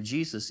ministry of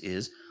Jesus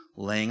is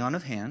laying on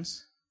of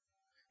hands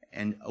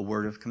and a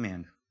word of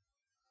command.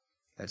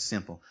 That's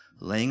simple.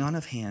 Laying on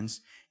of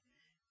hands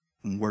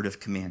and word of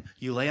command.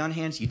 You lay on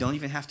hands, you don't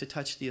even have to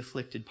touch the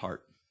afflicted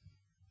part.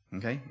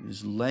 Okay?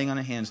 Just laying on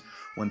of hands.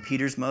 When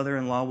Peter's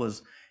mother-in-law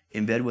was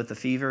in bed with a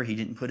fever, he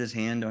didn't put his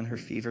hand on her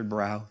fevered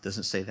brow.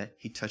 Doesn't say that.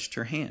 He touched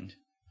her hand.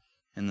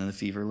 And then the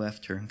fever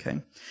left her.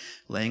 Okay?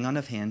 Laying on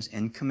of hands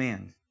and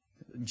command.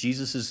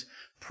 Jesus'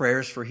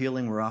 prayers for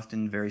healing were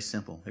often very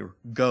simple. They were,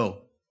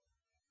 go,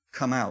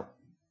 come out,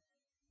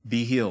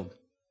 be healed.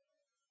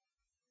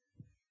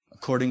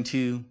 According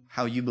to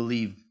how you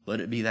believe, let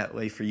it be that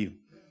way for you.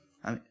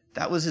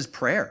 That was his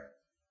prayer.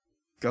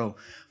 Go.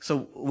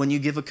 So when you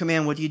give a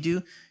command, what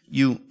do?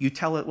 You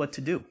tell it what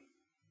to do.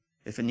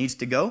 If it needs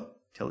to go,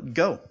 tell it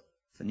go.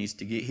 If it needs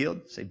to get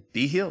healed, say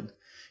be healed.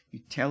 You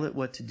tell it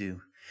what to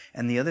do.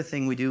 And the other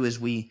thing we do is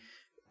we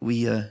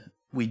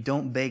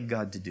don't beg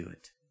God to do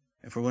it.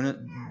 If we're going to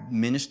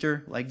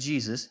minister like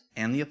Jesus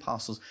and the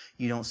apostles,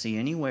 you don't see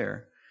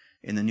anywhere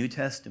in the New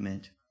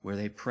Testament where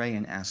they pray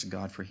and ask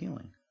God for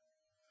healing.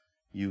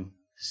 You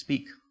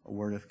speak a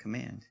word of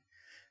command.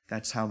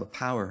 That's how the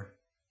power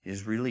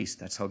is released.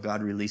 That's how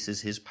God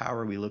releases his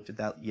power. We looked at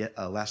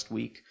that last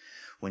week.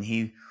 When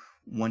he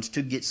wants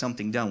to get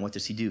something done, what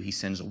does he do? He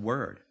sends a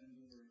word.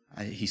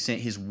 He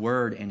sent his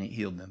word and it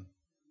healed them.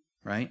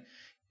 Right?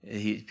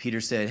 Peter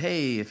said,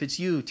 hey, if it's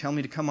you, tell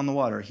me to come on the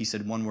water. He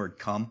said one word,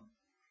 come.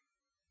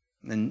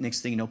 And then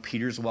next thing you know,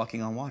 Peter's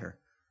walking on water.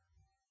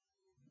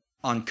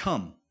 On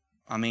come.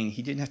 I mean,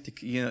 he didn't have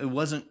to, it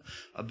wasn't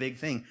a big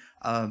thing.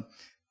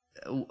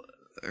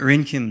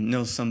 Rinkim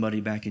knows somebody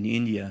back in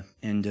India,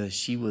 and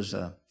she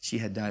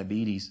had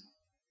diabetes,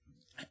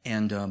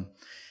 and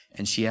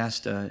she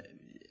asked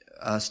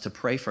us to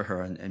pray for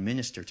her and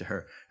minister to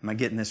her. Am I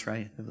getting this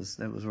right?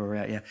 That was where we're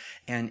at, yeah.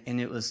 And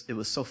it was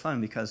so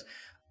fun because,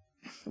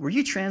 were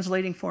you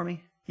translating for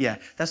me? Yeah,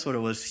 that's what it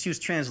was. She was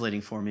translating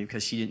for me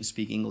because she didn't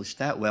speak English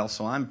that well.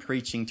 So I'm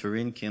preaching to her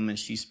in Kim and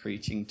she's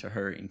preaching to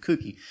her in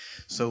Kuki.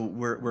 So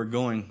we're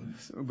going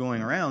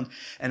around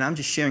and I'm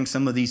just sharing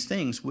some of these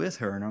things with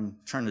her and I'm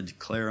trying to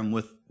declare them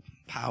with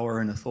power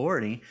and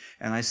authority.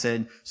 And I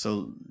said,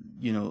 so,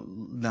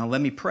 now let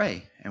me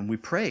pray. And we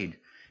prayed.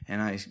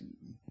 And I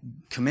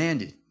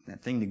commanded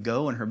that thing to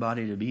go and her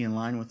body to be in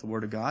line with the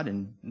Word of God.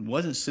 And it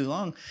wasn't too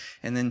long.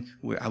 And then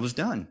I was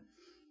done.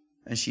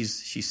 And she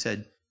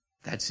said,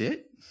 that's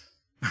it?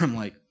 I'm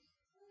like,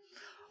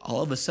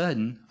 all of a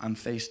sudden, I'm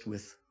faced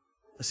with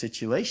a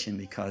situation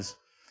because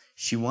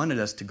she wanted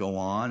us to go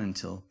on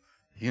until,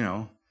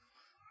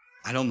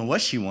 I don't know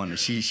what she wanted.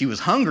 She was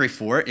hungry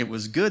for it. It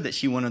was good that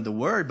she wanted the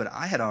word, but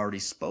I had already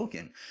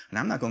spoken. And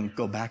I'm not going to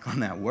go back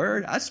on that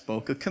word. I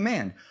spoke a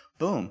command.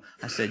 Boom.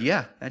 I said,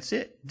 yeah, that's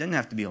it. It doesn't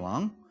have to be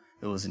long.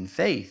 It was in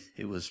faith.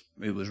 It was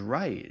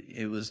right.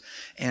 It was,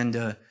 and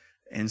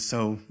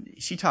so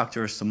she talked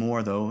to her some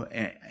more though,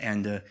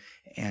 and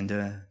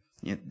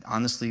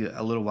honestly,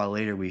 a little while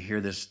later, we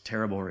hear this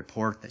terrible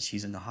report that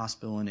she's in the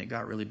hospital and it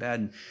got really bad.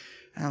 And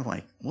I'm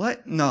like,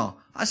 what? No,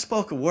 I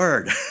spoke a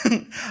word.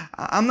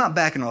 I'm not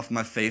backing off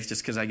my faith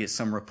just because I get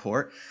some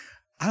report.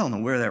 I don't know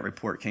where that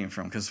report came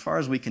from because as far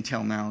as we can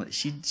tell now,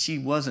 she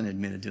wasn't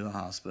admitted to the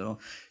hospital.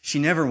 She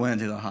never went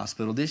to the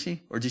hospital, did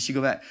she? Or did she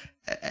go back?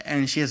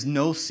 And she has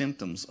no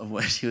symptoms of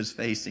what she was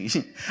facing.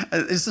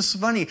 It's just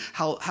funny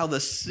how the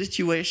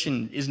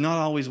situation is not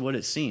always what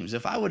it seems.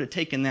 If I would have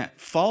taken that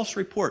false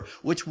report,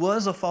 which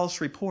was a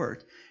false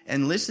report,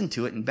 and listened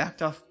to it and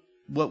backed off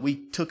what we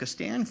took a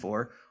stand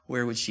for,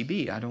 where would she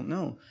be? I don't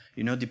know.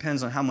 It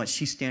depends on how much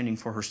she's standing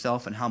for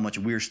herself and how much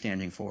we're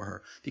standing for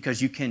her.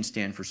 Because you can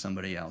stand for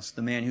somebody else.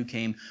 The man who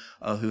came,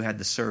 who had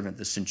the servant,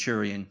 the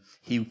centurion,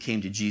 he came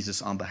to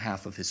Jesus on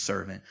behalf of his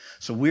servant.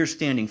 So we're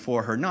standing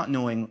for her, not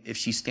knowing if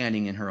she's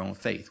standing in her own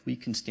faith. We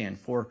can stand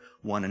for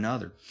one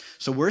another.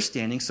 So we're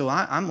standing. So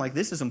I'm like,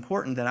 this is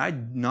important that I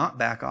not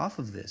back off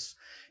of this.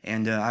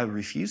 And I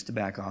refused to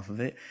back off of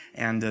it.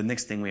 And the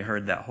next thing we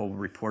heard, that whole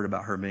report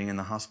about her being in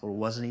the hospital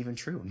wasn't even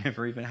true.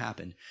 Never even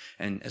happened.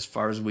 And as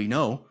far as we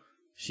know,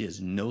 she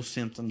has no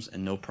symptoms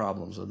and no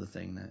problems of the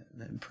thing.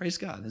 That praise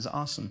God. That's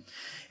awesome.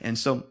 And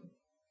so,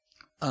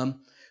 it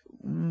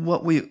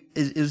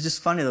was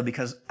just funny though,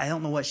 because I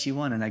don't know what she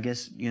wanted. I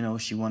guess,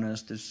 she wanted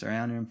us to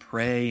surround her and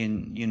pray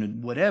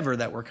and, whatever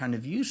that we're kind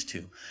of used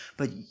to.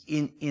 But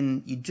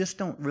you just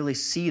don't really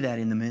see that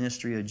in the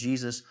ministry of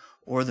Jesus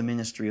or the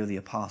ministry of the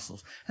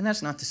apostles. And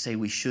that's not to say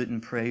we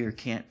shouldn't pray or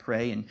can't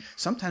pray. And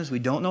sometimes we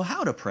don't know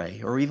how to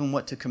pray or even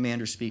what to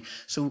command or speak.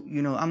 So,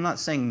 I'm not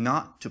saying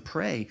not to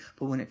pray,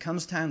 but when it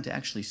comes time to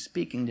actually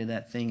speaking to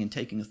that thing and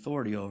taking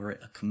authority over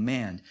it, a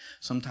command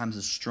sometimes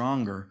is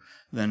stronger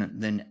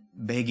than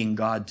begging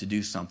God to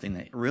do something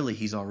that really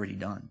He's already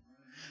done.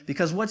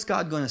 Because what's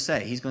God going to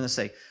say? He's going to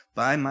say,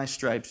 by my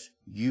stripes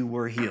you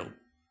were healed.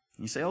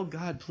 And you say, oh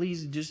God,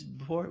 please just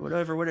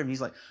whatever. And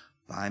He's like,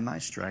 by my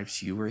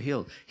stripes you were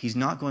healed. He's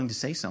not going to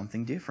say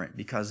something different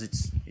because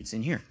it's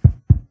in here.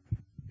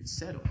 It's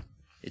settled.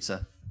 It's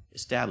a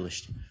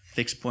established,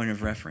 fixed point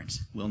of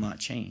reference. Will not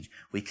change.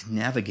 We can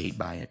navigate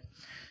by it.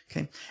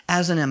 Okay.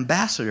 As an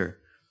ambassador,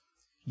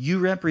 you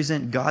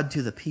represent God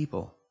to the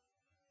people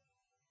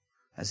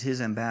as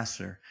His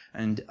ambassador.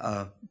 And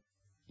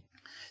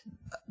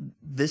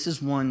this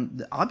is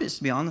one, I'll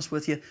just be honest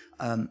with you,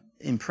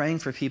 in praying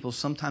for people,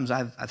 sometimes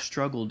I've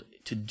struggled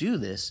to do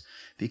this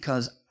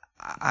because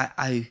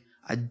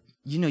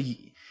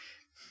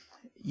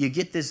you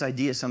get this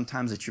idea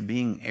sometimes that you're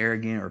being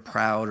arrogant or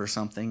proud or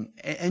something,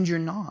 and you're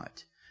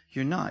not.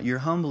 You're not. You're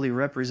humbly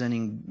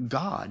representing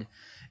God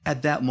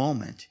at that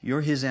moment. You're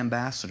His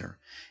ambassador.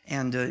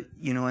 And, an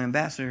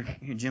ambassador,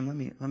 here, Jim,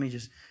 let me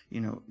just,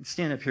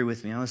 stand up here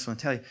with me. I just want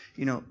to tell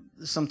you,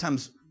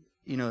 sometimes,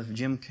 if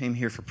Jim came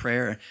here for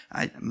prayer,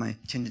 my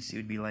tendency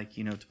would be like,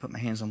 to put my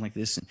hands on like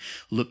this and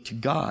look to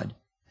God.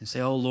 And say,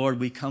 oh, Lord,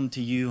 we come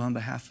to you on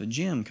behalf of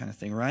Jim, kind of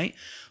thing, right?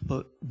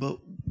 But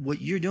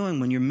what you're doing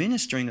when you're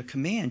ministering a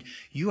command,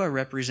 you are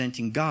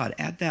representing God.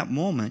 At that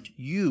moment,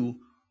 you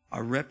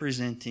are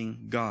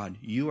representing God.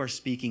 You are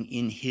speaking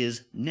in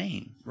His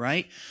name,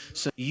 right?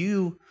 So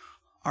you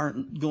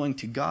aren't going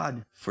to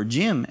God for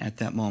Jim at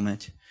that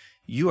moment.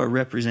 You are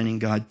representing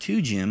God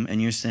to Jim,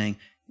 and you're saying,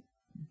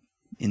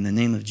 in the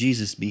name of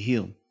Jesus, be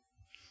healed.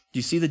 Do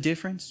you see the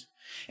difference?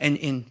 And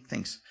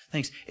thanks.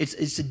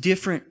 It's a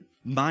different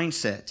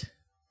mindset,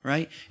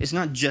 right? It's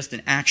not just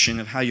an action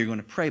of how you're going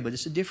to pray, but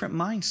it's a different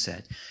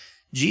mindset.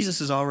 Jesus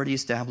has already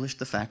established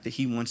the fact that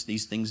He wants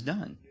these things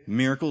done.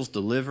 Miracles,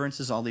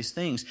 deliverances, all these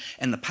things.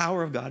 And the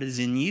power of God is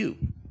in you.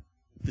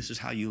 This is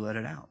how you let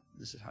it out.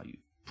 This is how you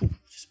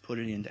just put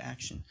it into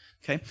action.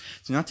 Okay?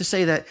 It's not to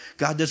say that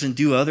God doesn't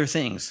do other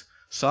things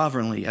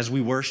sovereignly. As we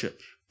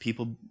worship,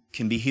 people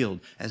can be healed.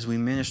 As we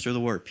minister the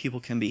word, people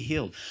can be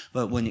healed.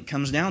 But when it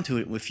comes down to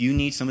it, if you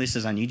need somebody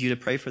says, I need you to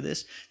pray for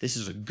this, this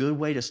is a good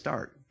way to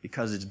start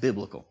because it's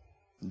biblical.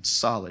 It's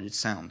solid. It's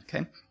sound.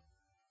 Okay.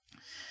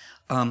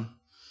 And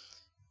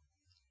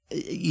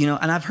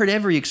I've heard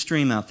every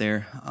extreme out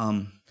there.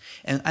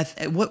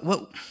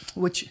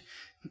 Which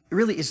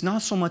really is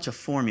not so much a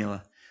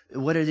formula.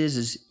 What it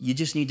is you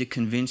just need to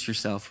convince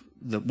yourself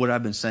that what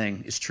I've been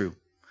saying is true.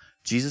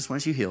 Jesus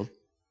wants you healed.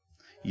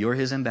 You're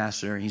his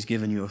ambassador. He's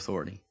given you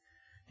authority.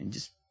 And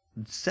just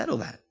settle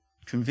that.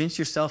 Convince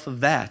yourself of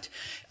that.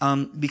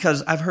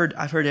 Because I've heard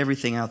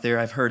everything out there.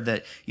 I've heard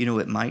that,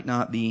 it might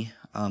not be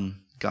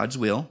God's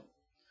will.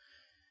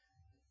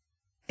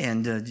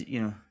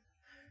 And,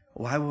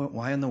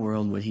 why in the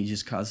world would he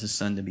just cause his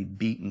son to be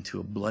beaten to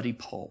a bloody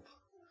pulp,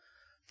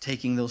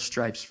 taking those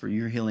stripes for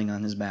your healing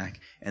on his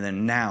back, and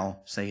then now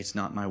say it's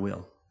not my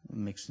will? It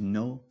makes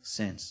no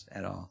sense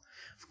at all.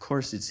 Of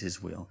course it's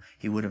his will.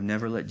 He would have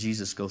never let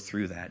Jesus go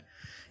through that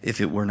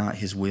if it were not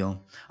his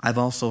will. I've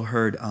also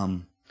heard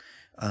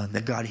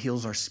that God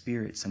heals our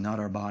spirits and not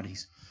our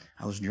bodies.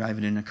 I was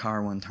driving in a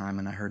car one time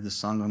and I heard the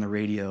song on the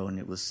radio and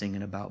it was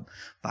singing about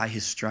by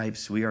his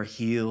stripes we are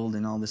healed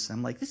and all this.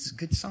 I'm like, this is a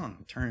good song.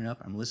 I'm turning it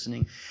up, I'm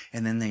listening.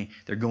 And then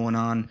they're going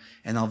on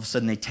and all of a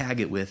sudden they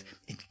tag it with,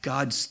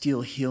 God's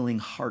still healing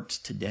hearts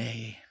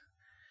today.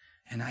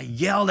 And I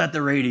yelled at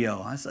the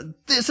radio. I said,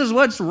 this is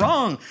what's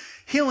wrong.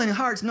 Healing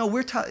hearts.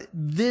 No,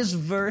 this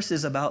verse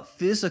is about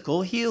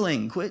physical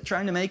healing. Quit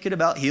trying to make it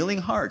about healing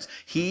hearts.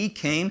 He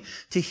came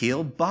to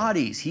heal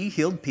bodies. He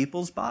healed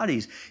people's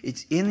bodies.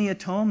 It's in the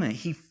atonement.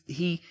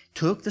 He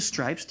took the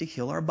stripes to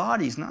heal our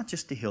bodies, not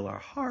just to heal our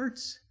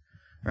hearts,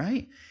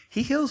 right?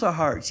 He heals our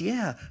hearts,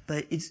 yeah,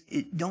 but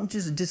don't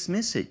just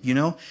dismiss it,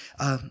 The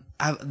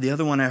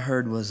other one I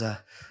heard was,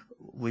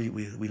 we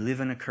live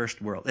in a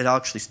cursed world. It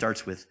actually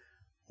starts with,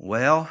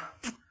 well,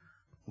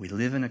 we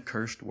live in a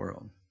cursed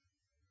world.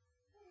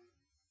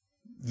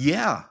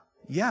 Yeah,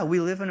 we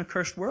live in a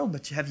cursed world,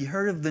 but have you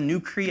heard of the new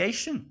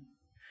creation?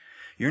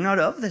 You're not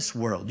of this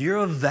world. You're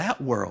of that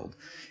world.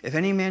 If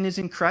any man is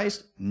in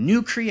Christ,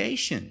 new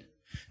creation.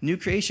 New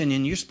creation,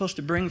 and you're supposed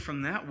to bring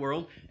from that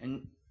world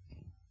and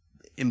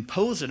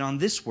impose it on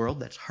this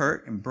world that's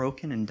hurt and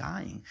broken and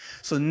dying.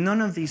 So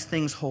none of these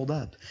things hold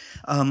up.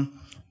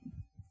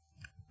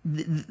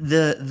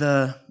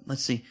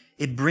 Let's see.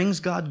 It brings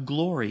God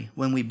glory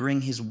when we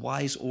bring his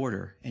wise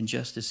order and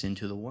justice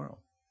into the world.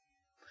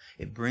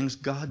 It brings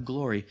God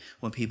glory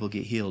when people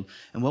get healed.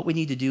 And what we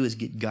need to do is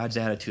get God's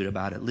attitude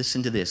about it.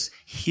 Listen to this.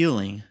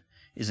 Healing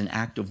is an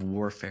act of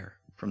warfare.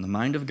 From the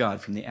mind of God,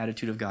 from the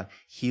attitude of God,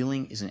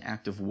 healing is an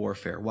act of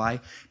warfare.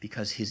 Why?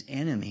 Because his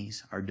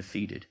enemies are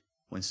defeated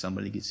when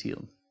somebody gets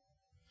healed.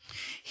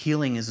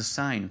 Healing is a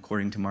sign,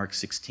 according to Mark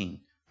 16.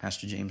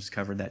 Pastor James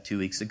covered that 2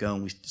 weeks ago,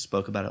 and we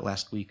spoke about it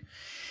last week.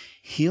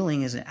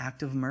 Healing is an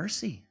act of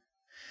mercy.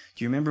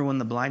 Do you remember when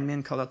the blind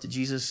man called out to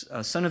Jesus,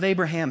 Son of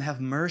Abraham,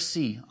 have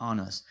mercy on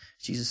us?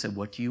 Jesus said,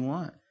 what do you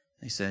want?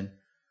 They said,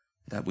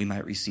 that we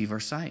might receive our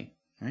sight.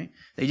 Right?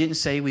 They didn't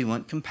say we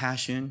want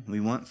compassion,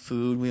 we want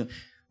food,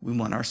 we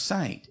want our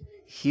sight.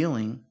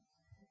 Healing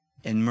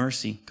and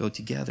mercy go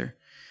together.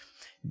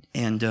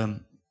 And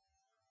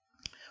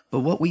but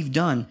what we've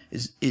done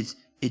is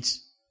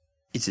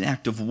it's an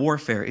act of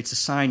warfare. It's a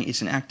sign.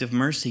 It's an act of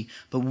mercy.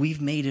 But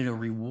we've made it a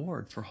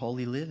reward for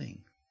holy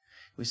living.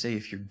 We say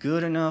if you're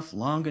good enough,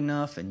 long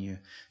enough, and you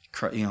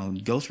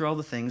go through all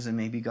the things, then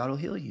maybe God will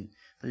heal you.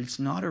 But it's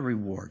not a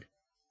reward.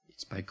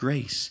 It's by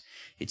grace.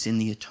 It's in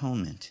the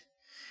atonement.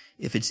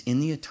 If it's in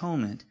the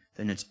atonement,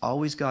 then it's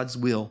always God's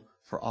will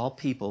for all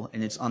people,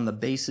 and it's on the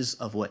basis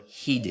of what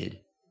he did,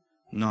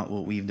 not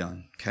what we've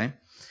done. Okay?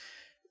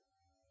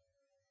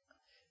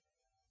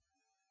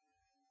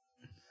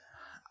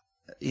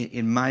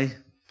 In my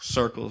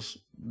circles,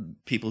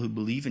 people who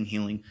believe in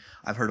healing,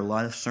 I've heard a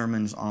lot of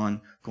sermons on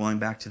going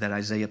back to that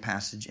Isaiah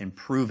passage and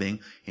proving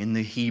in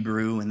the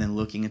Hebrew and then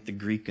looking at the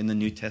Greek in the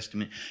New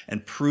Testament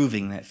and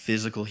proving that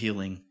physical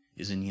healing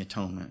is in the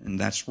atonement. And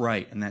that's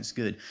right and that's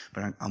good.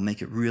 But I'll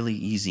make it really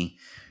easy.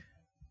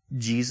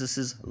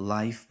 Jesus'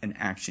 life and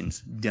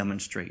actions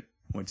demonstrate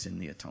what's in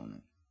the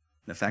atonement.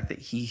 The fact that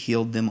he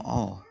healed them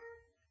all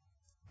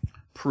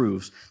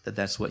proves that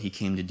that's what he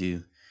came to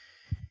do.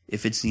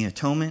 If it's the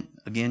atonement,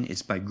 again,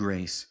 it's by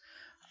grace.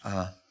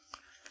 I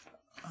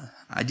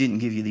didn't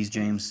give you these,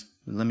 James.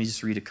 Let me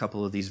just read a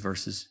couple of these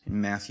verses in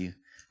Matthew.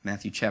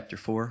 Matthew chapter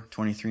 4,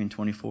 23 and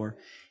 24.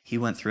 He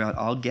went throughout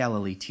all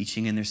Galilee,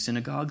 teaching in their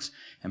synagogues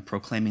and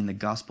proclaiming the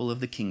gospel of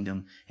the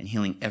kingdom and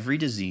healing every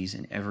disease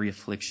and every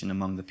affliction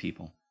among the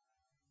people.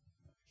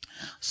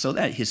 So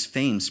that his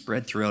fame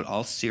spread throughout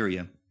all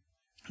Syria,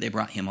 they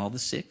brought him all the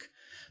sick,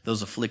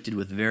 those afflicted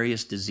with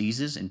various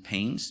diseases and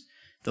pains,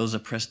 those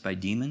oppressed by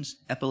demons,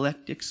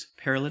 epileptics,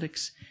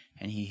 paralytics,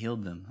 and he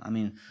healed them. I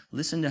mean,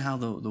 listen to how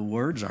the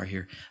words are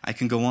here. I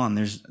can go on.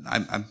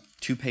 I'm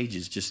 2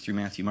 pages just through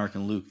Matthew, Mark,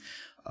 and Luke.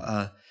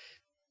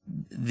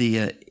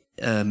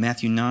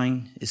 Matthew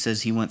 9, it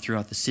says he went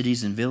throughout the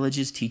cities and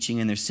villages, teaching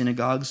in their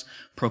synagogues,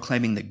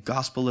 proclaiming the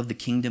gospel of the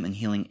kingdom and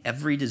healing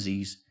every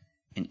disease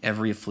and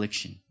every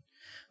affliction.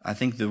 I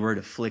think the word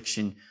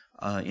affliction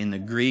in the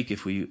Greek,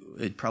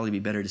 it'd probably be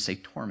better to say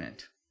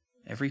torment.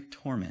 Every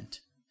torment.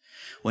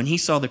 When he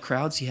saw the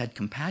crowds, he had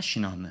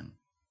compassion on them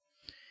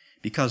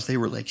because they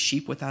were like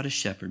sheep without a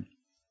shepherd.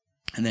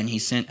 And then he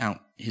sent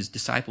out his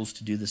disciples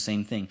to do the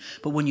same thing.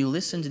 But when you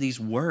listen to these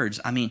words,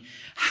 I mean,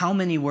 how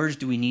many words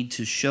do we need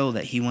to show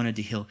that he wanted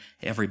to heal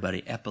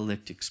everybody?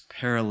 Epileptics,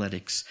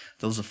 paralytics,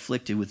 those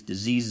afflicted with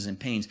diseases and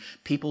pains,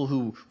 people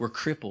who were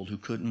crippled, who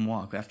couldn't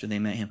walk after they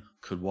met him,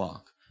 could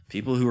walk.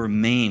 People who were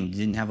maimed,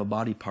 didn't have a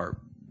body part.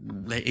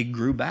 It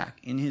grew back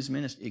in his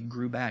ministry. It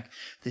grew back.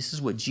 This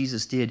is what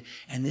Jesus did,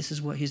 and this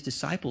is what his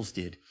disciples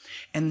did.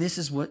 And this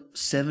is what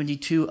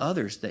 72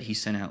 others that he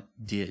sent out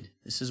did.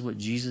 This is what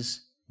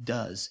Jesus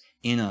does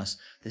in us.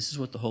 This is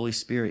what the Holy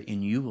Spirit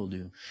in you will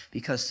do.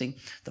 Because, see,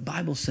 the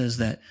Bible says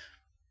that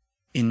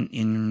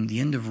in the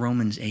end of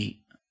Romans 8,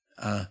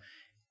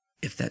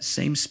 if that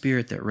same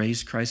Spirit that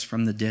raised Christ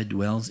from the dead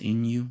dwells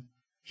in you,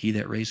 he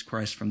that raised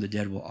Christ from the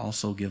dead will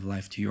also give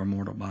life to your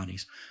mortal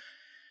bodies.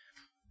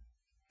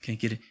 Okay,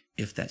 get it?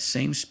 If that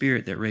same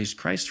Spirit that raised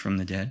Christ from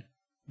the dead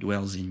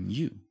dwells in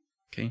you,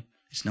 okay?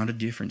 It's not a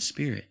different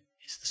spirit.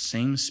 It's the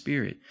same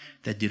Spirit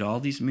that did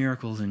all these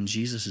miracles in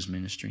Jesus'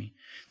 ministry,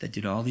 that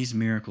did all these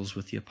miracles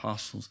with the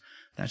apostles.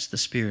 That's the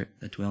Spirit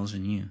that dwells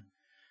in you.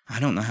 I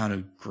don't know how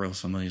to grow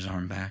somebody's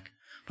arm back,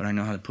 but I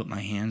know how to put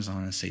my hands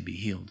on it and say, be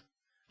healed.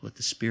 Let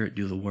the Spirit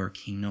do the work.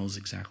 He knows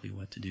exactly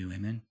what to do.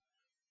 Amen?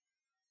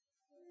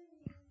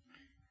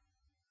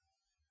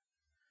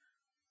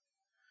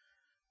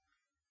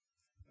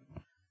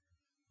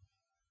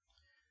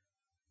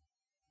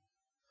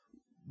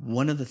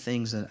 One of the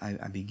things that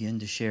I began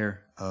to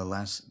share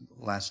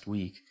last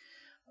week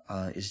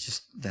is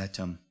just that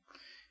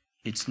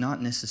it's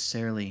not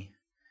necessarily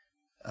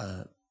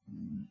a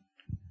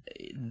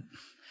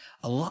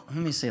lot. Let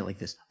me say it like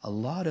this: a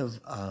lot of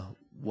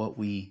what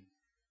really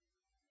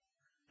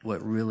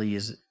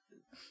is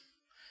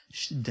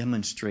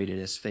demonstrated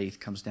as faith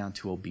comes down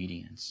to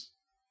obedience.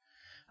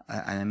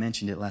 I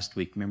mentioned it last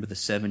week. Remember, the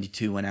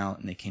 72 went out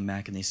and they came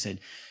back and they said,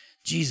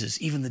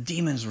 Jesus, even the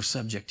demons were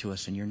subject to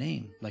us in your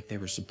name. Like they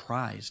were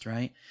surprised,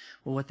 right?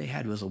 Well, what they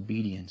had was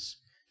obedience.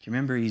 Do you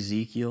remember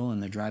Ezekiel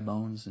and the dry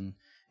bones?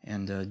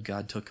 And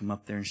God took him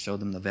up there and showed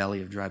them the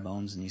valley of dry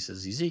bones. And he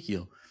says,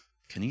 Ezekiel,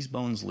 can these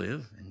bones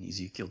live? And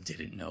Ezekiel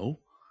didn't know.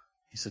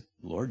 He said,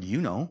 Lord, you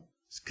know.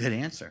 It's a good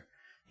answer.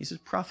 He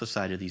said,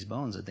 prophesy to these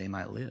bones that they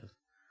might live.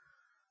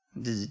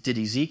 Did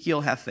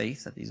Ezekiel have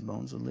faith that these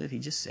bones would live? He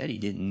just said he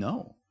didn't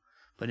know.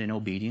 But in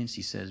obedience,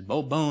 he says,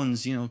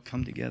 bones,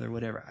 come together,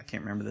 whatever. I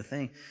can't remember the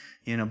thing,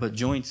 but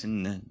joints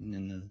and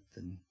the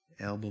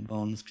elbow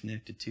bones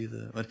connected to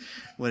the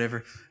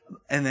whatever.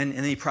 And then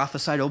he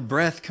prophesied,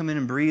 breath, come in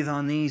and breathe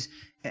on these.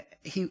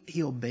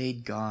 He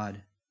obeyed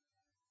God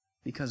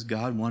because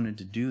God wanted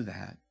to do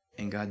that.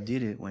 And God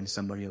did it when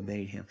somebody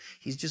obeyed him.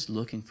 He's just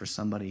looking for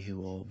somebody who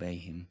will obey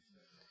him.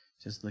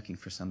 Just looking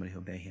for somebody who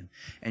will obey him.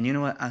 And you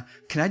know what?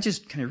 Can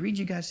I read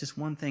you guys just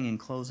one thing in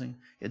closing?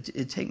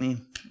 It'd take me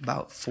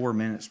about 4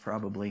 minutes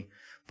probably,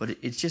 but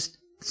it's just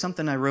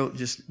something I wrote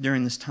just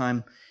during this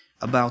time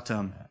about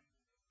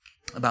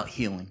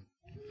healing.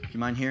 Do you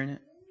mind hearing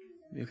it?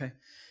 Okay.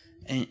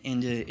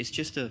 And it's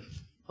just a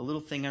little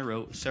thing I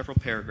wrote, several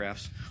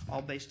paragraphs,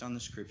 all based on the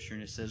scripture,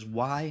 and it says,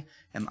 "Why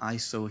am I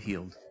so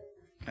healed?"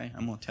 Okay,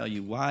 I'm going to tell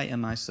you, why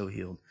am I so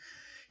healed?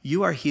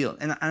 You are healed.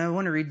 And I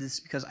want to read this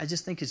because I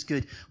just think it's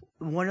good.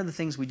 One of the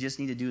things we just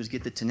need to do is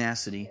get the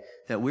tenacity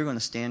that we're going to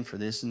stand for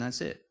this, and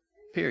that's it.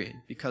 Period.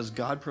 Because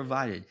God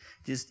provided.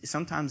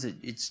 Sometimes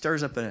it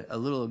stirs up a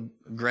little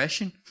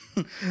aggression,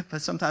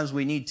 but sometimes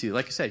we need to.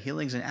 Like I said,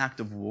 healing's an act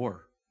of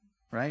war,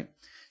 right?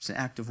 It's an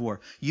act of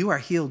war. You are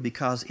healed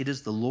because it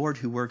is the Lord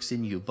who works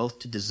in you, both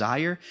to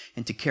desire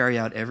and to carry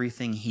out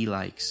everything he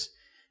likes.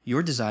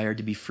 Your desire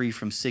to be free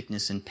from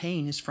sickness and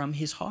pain is from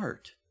his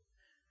heart.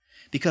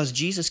 Because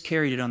Jesus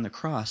carried it on the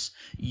cross,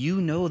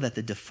 you know that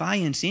the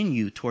defiance in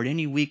you toward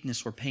any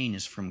weakness or pain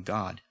is from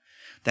God.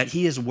 That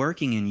he is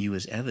working in you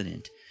is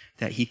evident.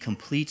 That he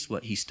completes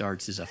what he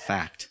starts is a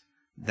fact.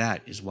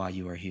 That is why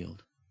you are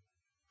healed.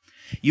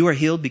 You are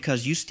healed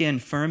because you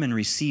stand firm and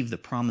receive the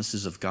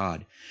promises of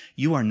God.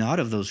 You are not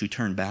of those who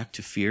turn back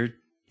to fear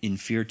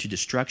to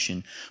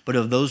destruction, but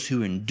of those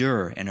who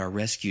endure and are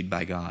rescued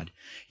by God.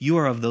 You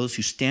are of those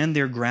who stand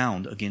their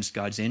ground against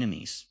God's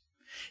enemies.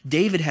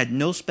 David had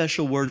no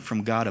special word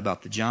from God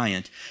about the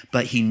giant,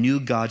 but he knew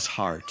God's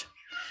heart.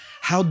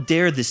 How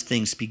dare this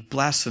thing speak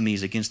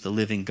blasphemies against the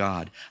living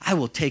God? I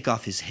will take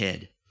off his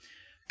head.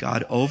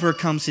 God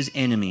overcomes his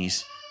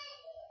enemies.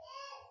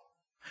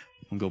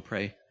 We'll go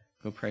pray.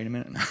 Go pray in a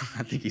minute.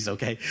 I think he's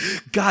okay.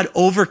 God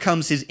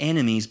overcomes his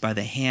enemies by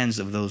the hands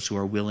of those who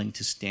are willing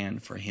to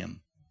stand for him.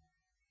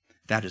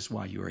 That is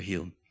why you are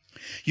healed.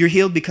 You're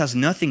healed because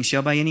nothing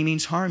shall by any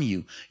means harm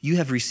you. You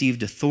have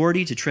received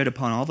authority to tread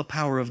upon all the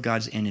power of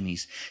God's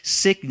enemies.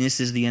 Sickness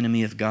is the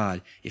enemy of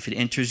God. If it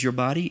enters your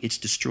body, it's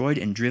destroyed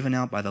and driven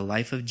out by the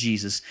life of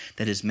Jesus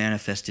that is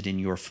manifested in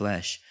your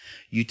flesh.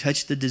 You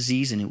touch the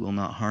disease and it will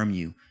not harm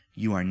you.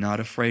 You are not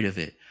afraid of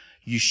it.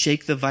 You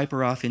shake the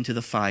viper off into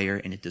the fire,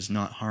 and it does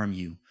not harm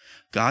you.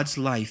 God's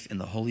life and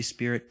the Holy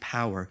Spirit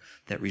power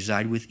that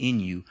reside within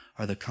you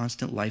are the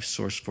constant life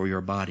source for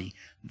your body.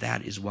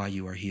 That is why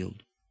you are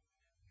healed.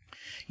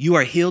 You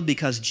are healed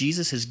because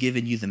Jesus has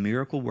given you the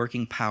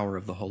miracle-working power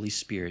of the Holy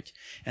Spirit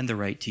and the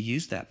right to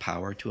use that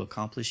power to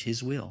accomplish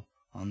His will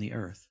on the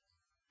earth.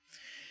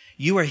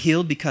 You are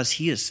healed because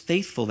He is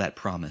faithful that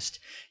promised.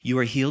 You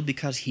are healed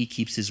because He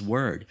keeps His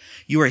word.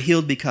 You are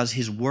healed because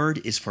His word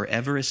is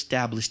forever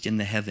established in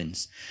the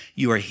heavens.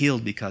 You are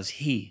healed because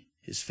He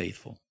is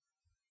faithful.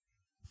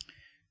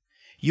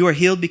 You are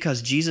healed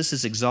because Jesus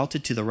is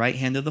exalted to the right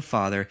hand of the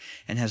Father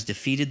and has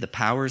defeated the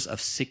powers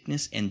of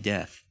sickness and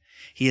death.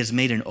 He has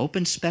made an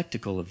open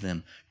spectacle of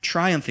them,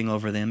 triumphing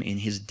over them in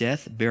His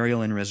death,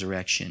 burial, and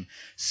resurrection.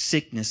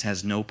 Sickness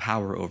has no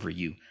power over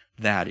you.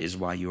 That is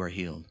why you are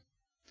healed.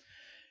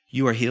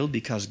 You are healed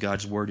because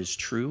God's word is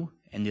true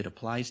and it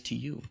applies to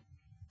you.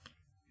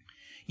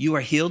 You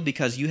are healed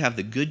because you have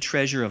the good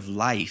treasure of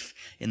life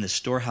in the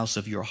storehouse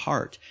of your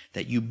heart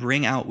that you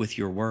bring out with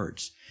your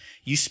words.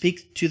 You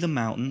speak to the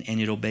mountain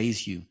and it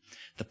obeys you.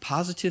 The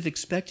positive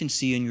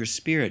expectancy in your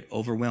spirit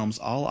overwhelms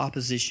all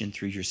opposition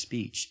through your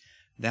speech.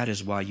 That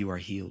is why you are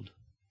healed.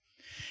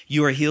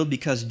 You are healed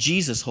because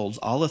Jesus holds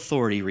all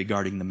authority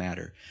regarding the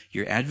matter.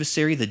 Your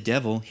adversary, the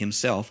devil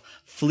himself,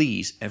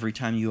 flees every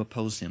time you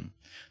oppose him.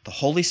 The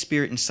Holy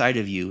Spirit inside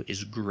of you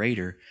is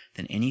greater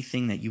than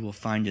anything that you will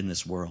find in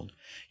this world.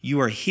 You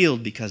are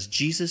healed because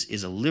Jesus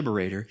is a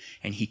liberator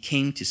and He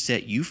came to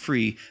set you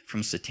free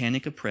from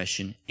satanic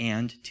oppression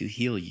and to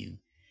heal you.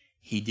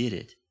 He did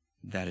it.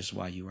 That is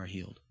why you are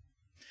healed.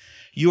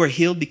 You are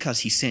healed because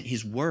He sent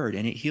His word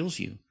and it heals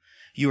you.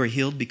 You are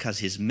healed because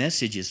His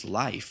message is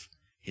life,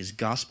 His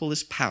gospel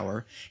is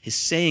power, His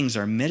sayings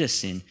are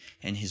medicine,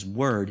 and His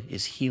word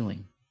is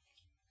healing.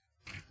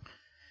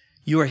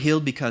 You are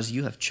healed because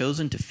you have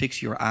chosen to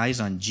fix your eyes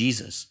on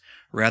Jesus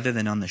rather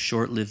than on the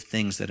short-lived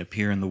things that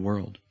appear in the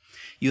world.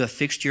 You have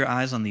fixed your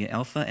eyes on the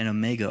Alpha and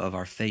Omega of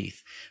our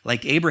faith.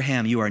 Like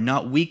Abraham, you are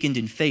not weakened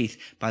in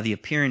faith by the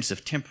appearance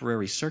of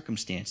temporary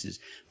circumstances,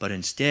 but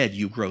instead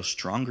you grow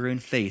stronger in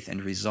faith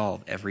and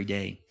resolve every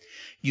day.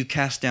 You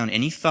cast down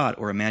any thought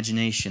or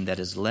imagination that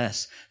is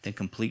less than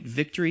complete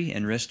victory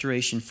and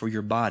restoration for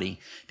your body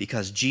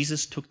because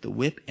Jesus took the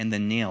whip and the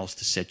nails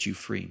to set you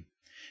free.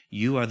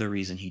 You are the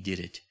reason He did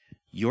it.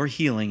 Your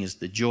healing is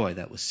the joy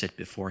that was set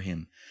before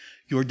Him.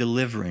 Your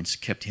deliverance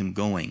kept Him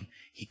going.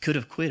 He could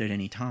have quit at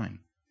any time.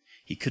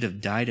 He could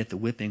have died at the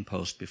whipping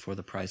post before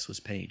the price was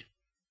paid.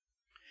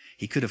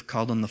 He could have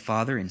called on the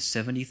Father and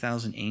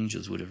 70,000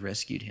 angels would have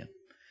rescued Him.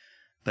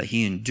 But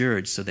He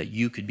endured so that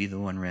you could be the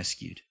one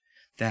rescued.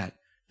 That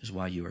is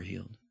why you are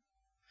healed.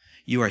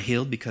 You are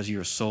healed because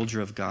you're a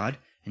soldier of God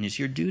and it's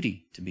your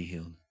duty to be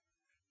healed.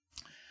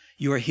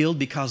 You are healed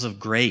because of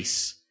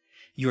grace.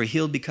 You are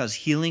healed because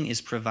healing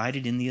is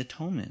provided in the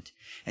atonement.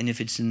 And if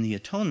it's in the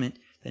atonement,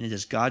 then it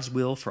is God's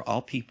will for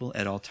all people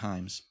at all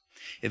times.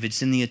 If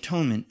it's in the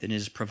atonement, then it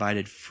is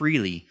provided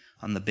freely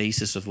on the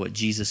basis of what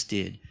Jesus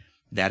did.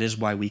 That is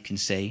why we can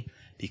say,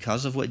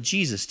 because of what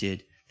Jesus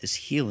did, this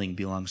healing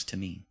belongs to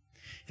me.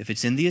 If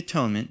it's in the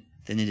atonement,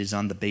 then it is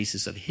on the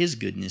basis of His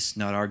goodness,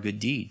 not our good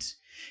deeds.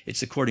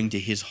 It's according to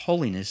His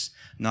holiness,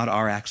 not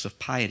our acts of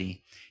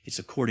piety. It's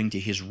according to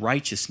His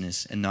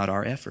righteousness and not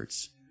our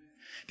efforts.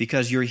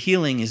 Because your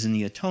healing is in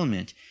the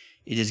atonement,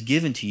 it is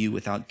given to you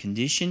without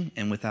condition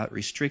and without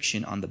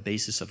restriction on the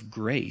basis of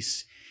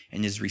grace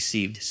and is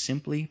received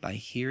simply by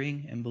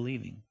hearing and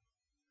believing.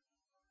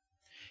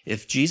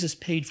 If Jesus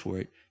paid for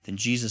it, then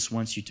Jesus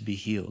wants you to be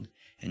healed,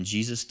 and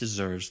Jesus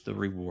deserves the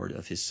reward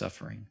of His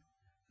suffering.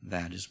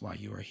 That is why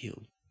you are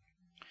healed.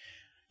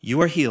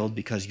 You are healed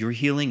because your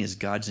healing is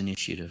God's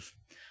initiative.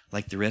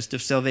 Like the rest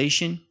of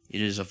salvation,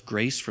 it is of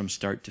grace from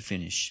start to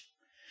finish.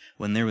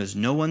 When there was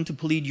no one to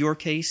plead your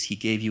case, He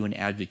gave you an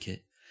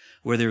advocate.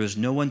 Where there was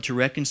no one to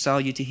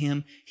reconcile you to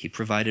Him, He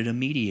provided a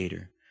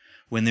mediator.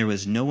 When there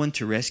was no one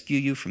to rescue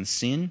you from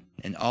sin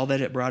and all that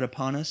it brought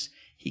upon us,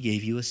 He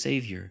gave you a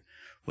Savior.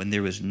 When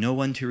there was no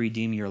one to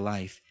redeem your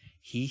life,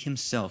 He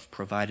Himself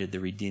provided the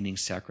redeeming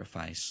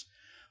sacrifice.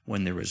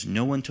 When there was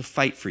no one to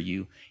fight for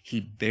you, He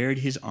bared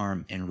His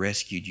arm and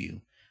rescued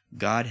you.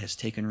 God has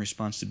taken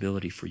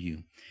responsibility for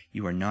you.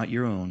 You are not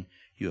your own.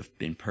 You have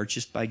been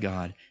purchased by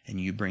God, and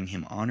you bring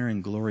Him honor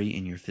and glory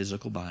in your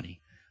physical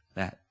body.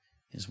 That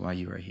is why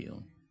you are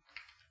healed.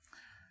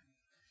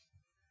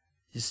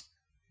 You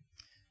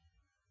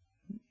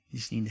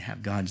just need to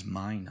have God's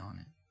mind on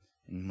it.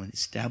 And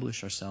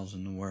establish ourselves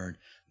in the Word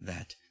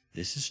that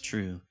this is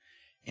true.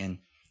 And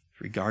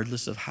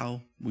regardless of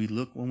how we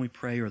look when we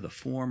pray or the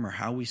form or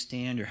how we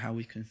stand or how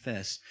we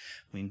confess,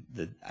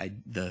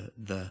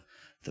 the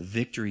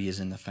victory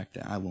is in the fact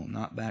that I will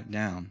not back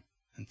down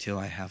until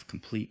I have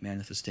complete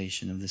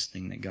manifestation of this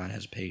thing that God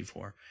has paid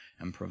for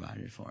and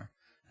provided for.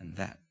 And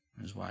that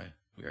is why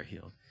we are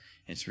healed.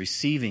 It's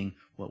receiving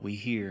what we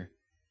hear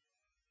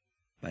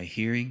by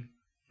hearing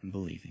and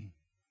believing.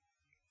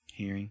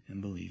 Hearing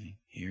and believing.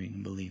 Hearing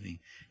and believing.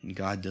 And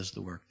God does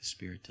the work. The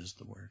Spirit does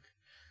the work.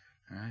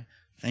 All right?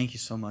 Thank you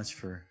so much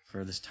for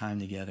this time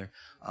together.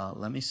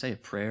 Let me say a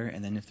prayer,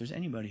 and then if there's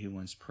anybody who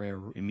wants prayer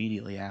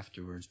immediately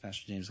afterwards,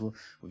 Pastor James we'll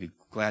be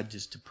glad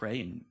just to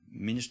pray and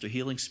minister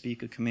healing,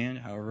 speak a command,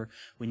 however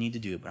we need to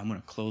do it. But I'm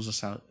going to close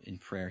us out in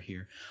prayer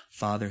here.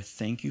 Father,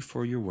 thank you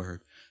for your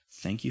word.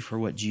 Thank you for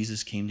what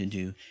Jesus came to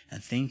do,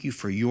 and thank you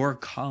for your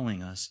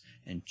calling us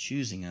and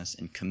choosing us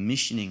and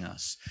commissioning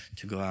us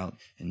to go out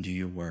and do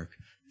your work.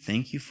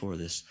 Thank you for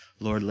this.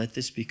 Lord, let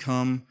this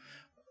become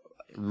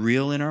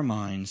real in our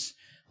minds.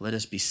 Let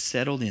us be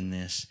settled in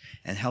this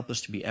and help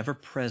us to be ever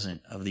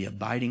present of the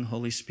abiding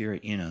Holy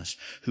Spirit in us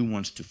who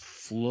wants to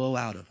flow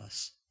out of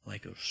us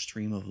like a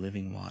stream of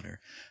living water.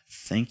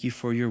 Thank you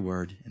for your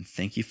word, and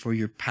thank you for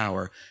your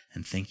power,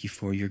 and thank you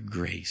for your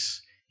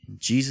grace. In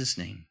Jesus'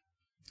 name,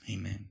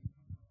 amen.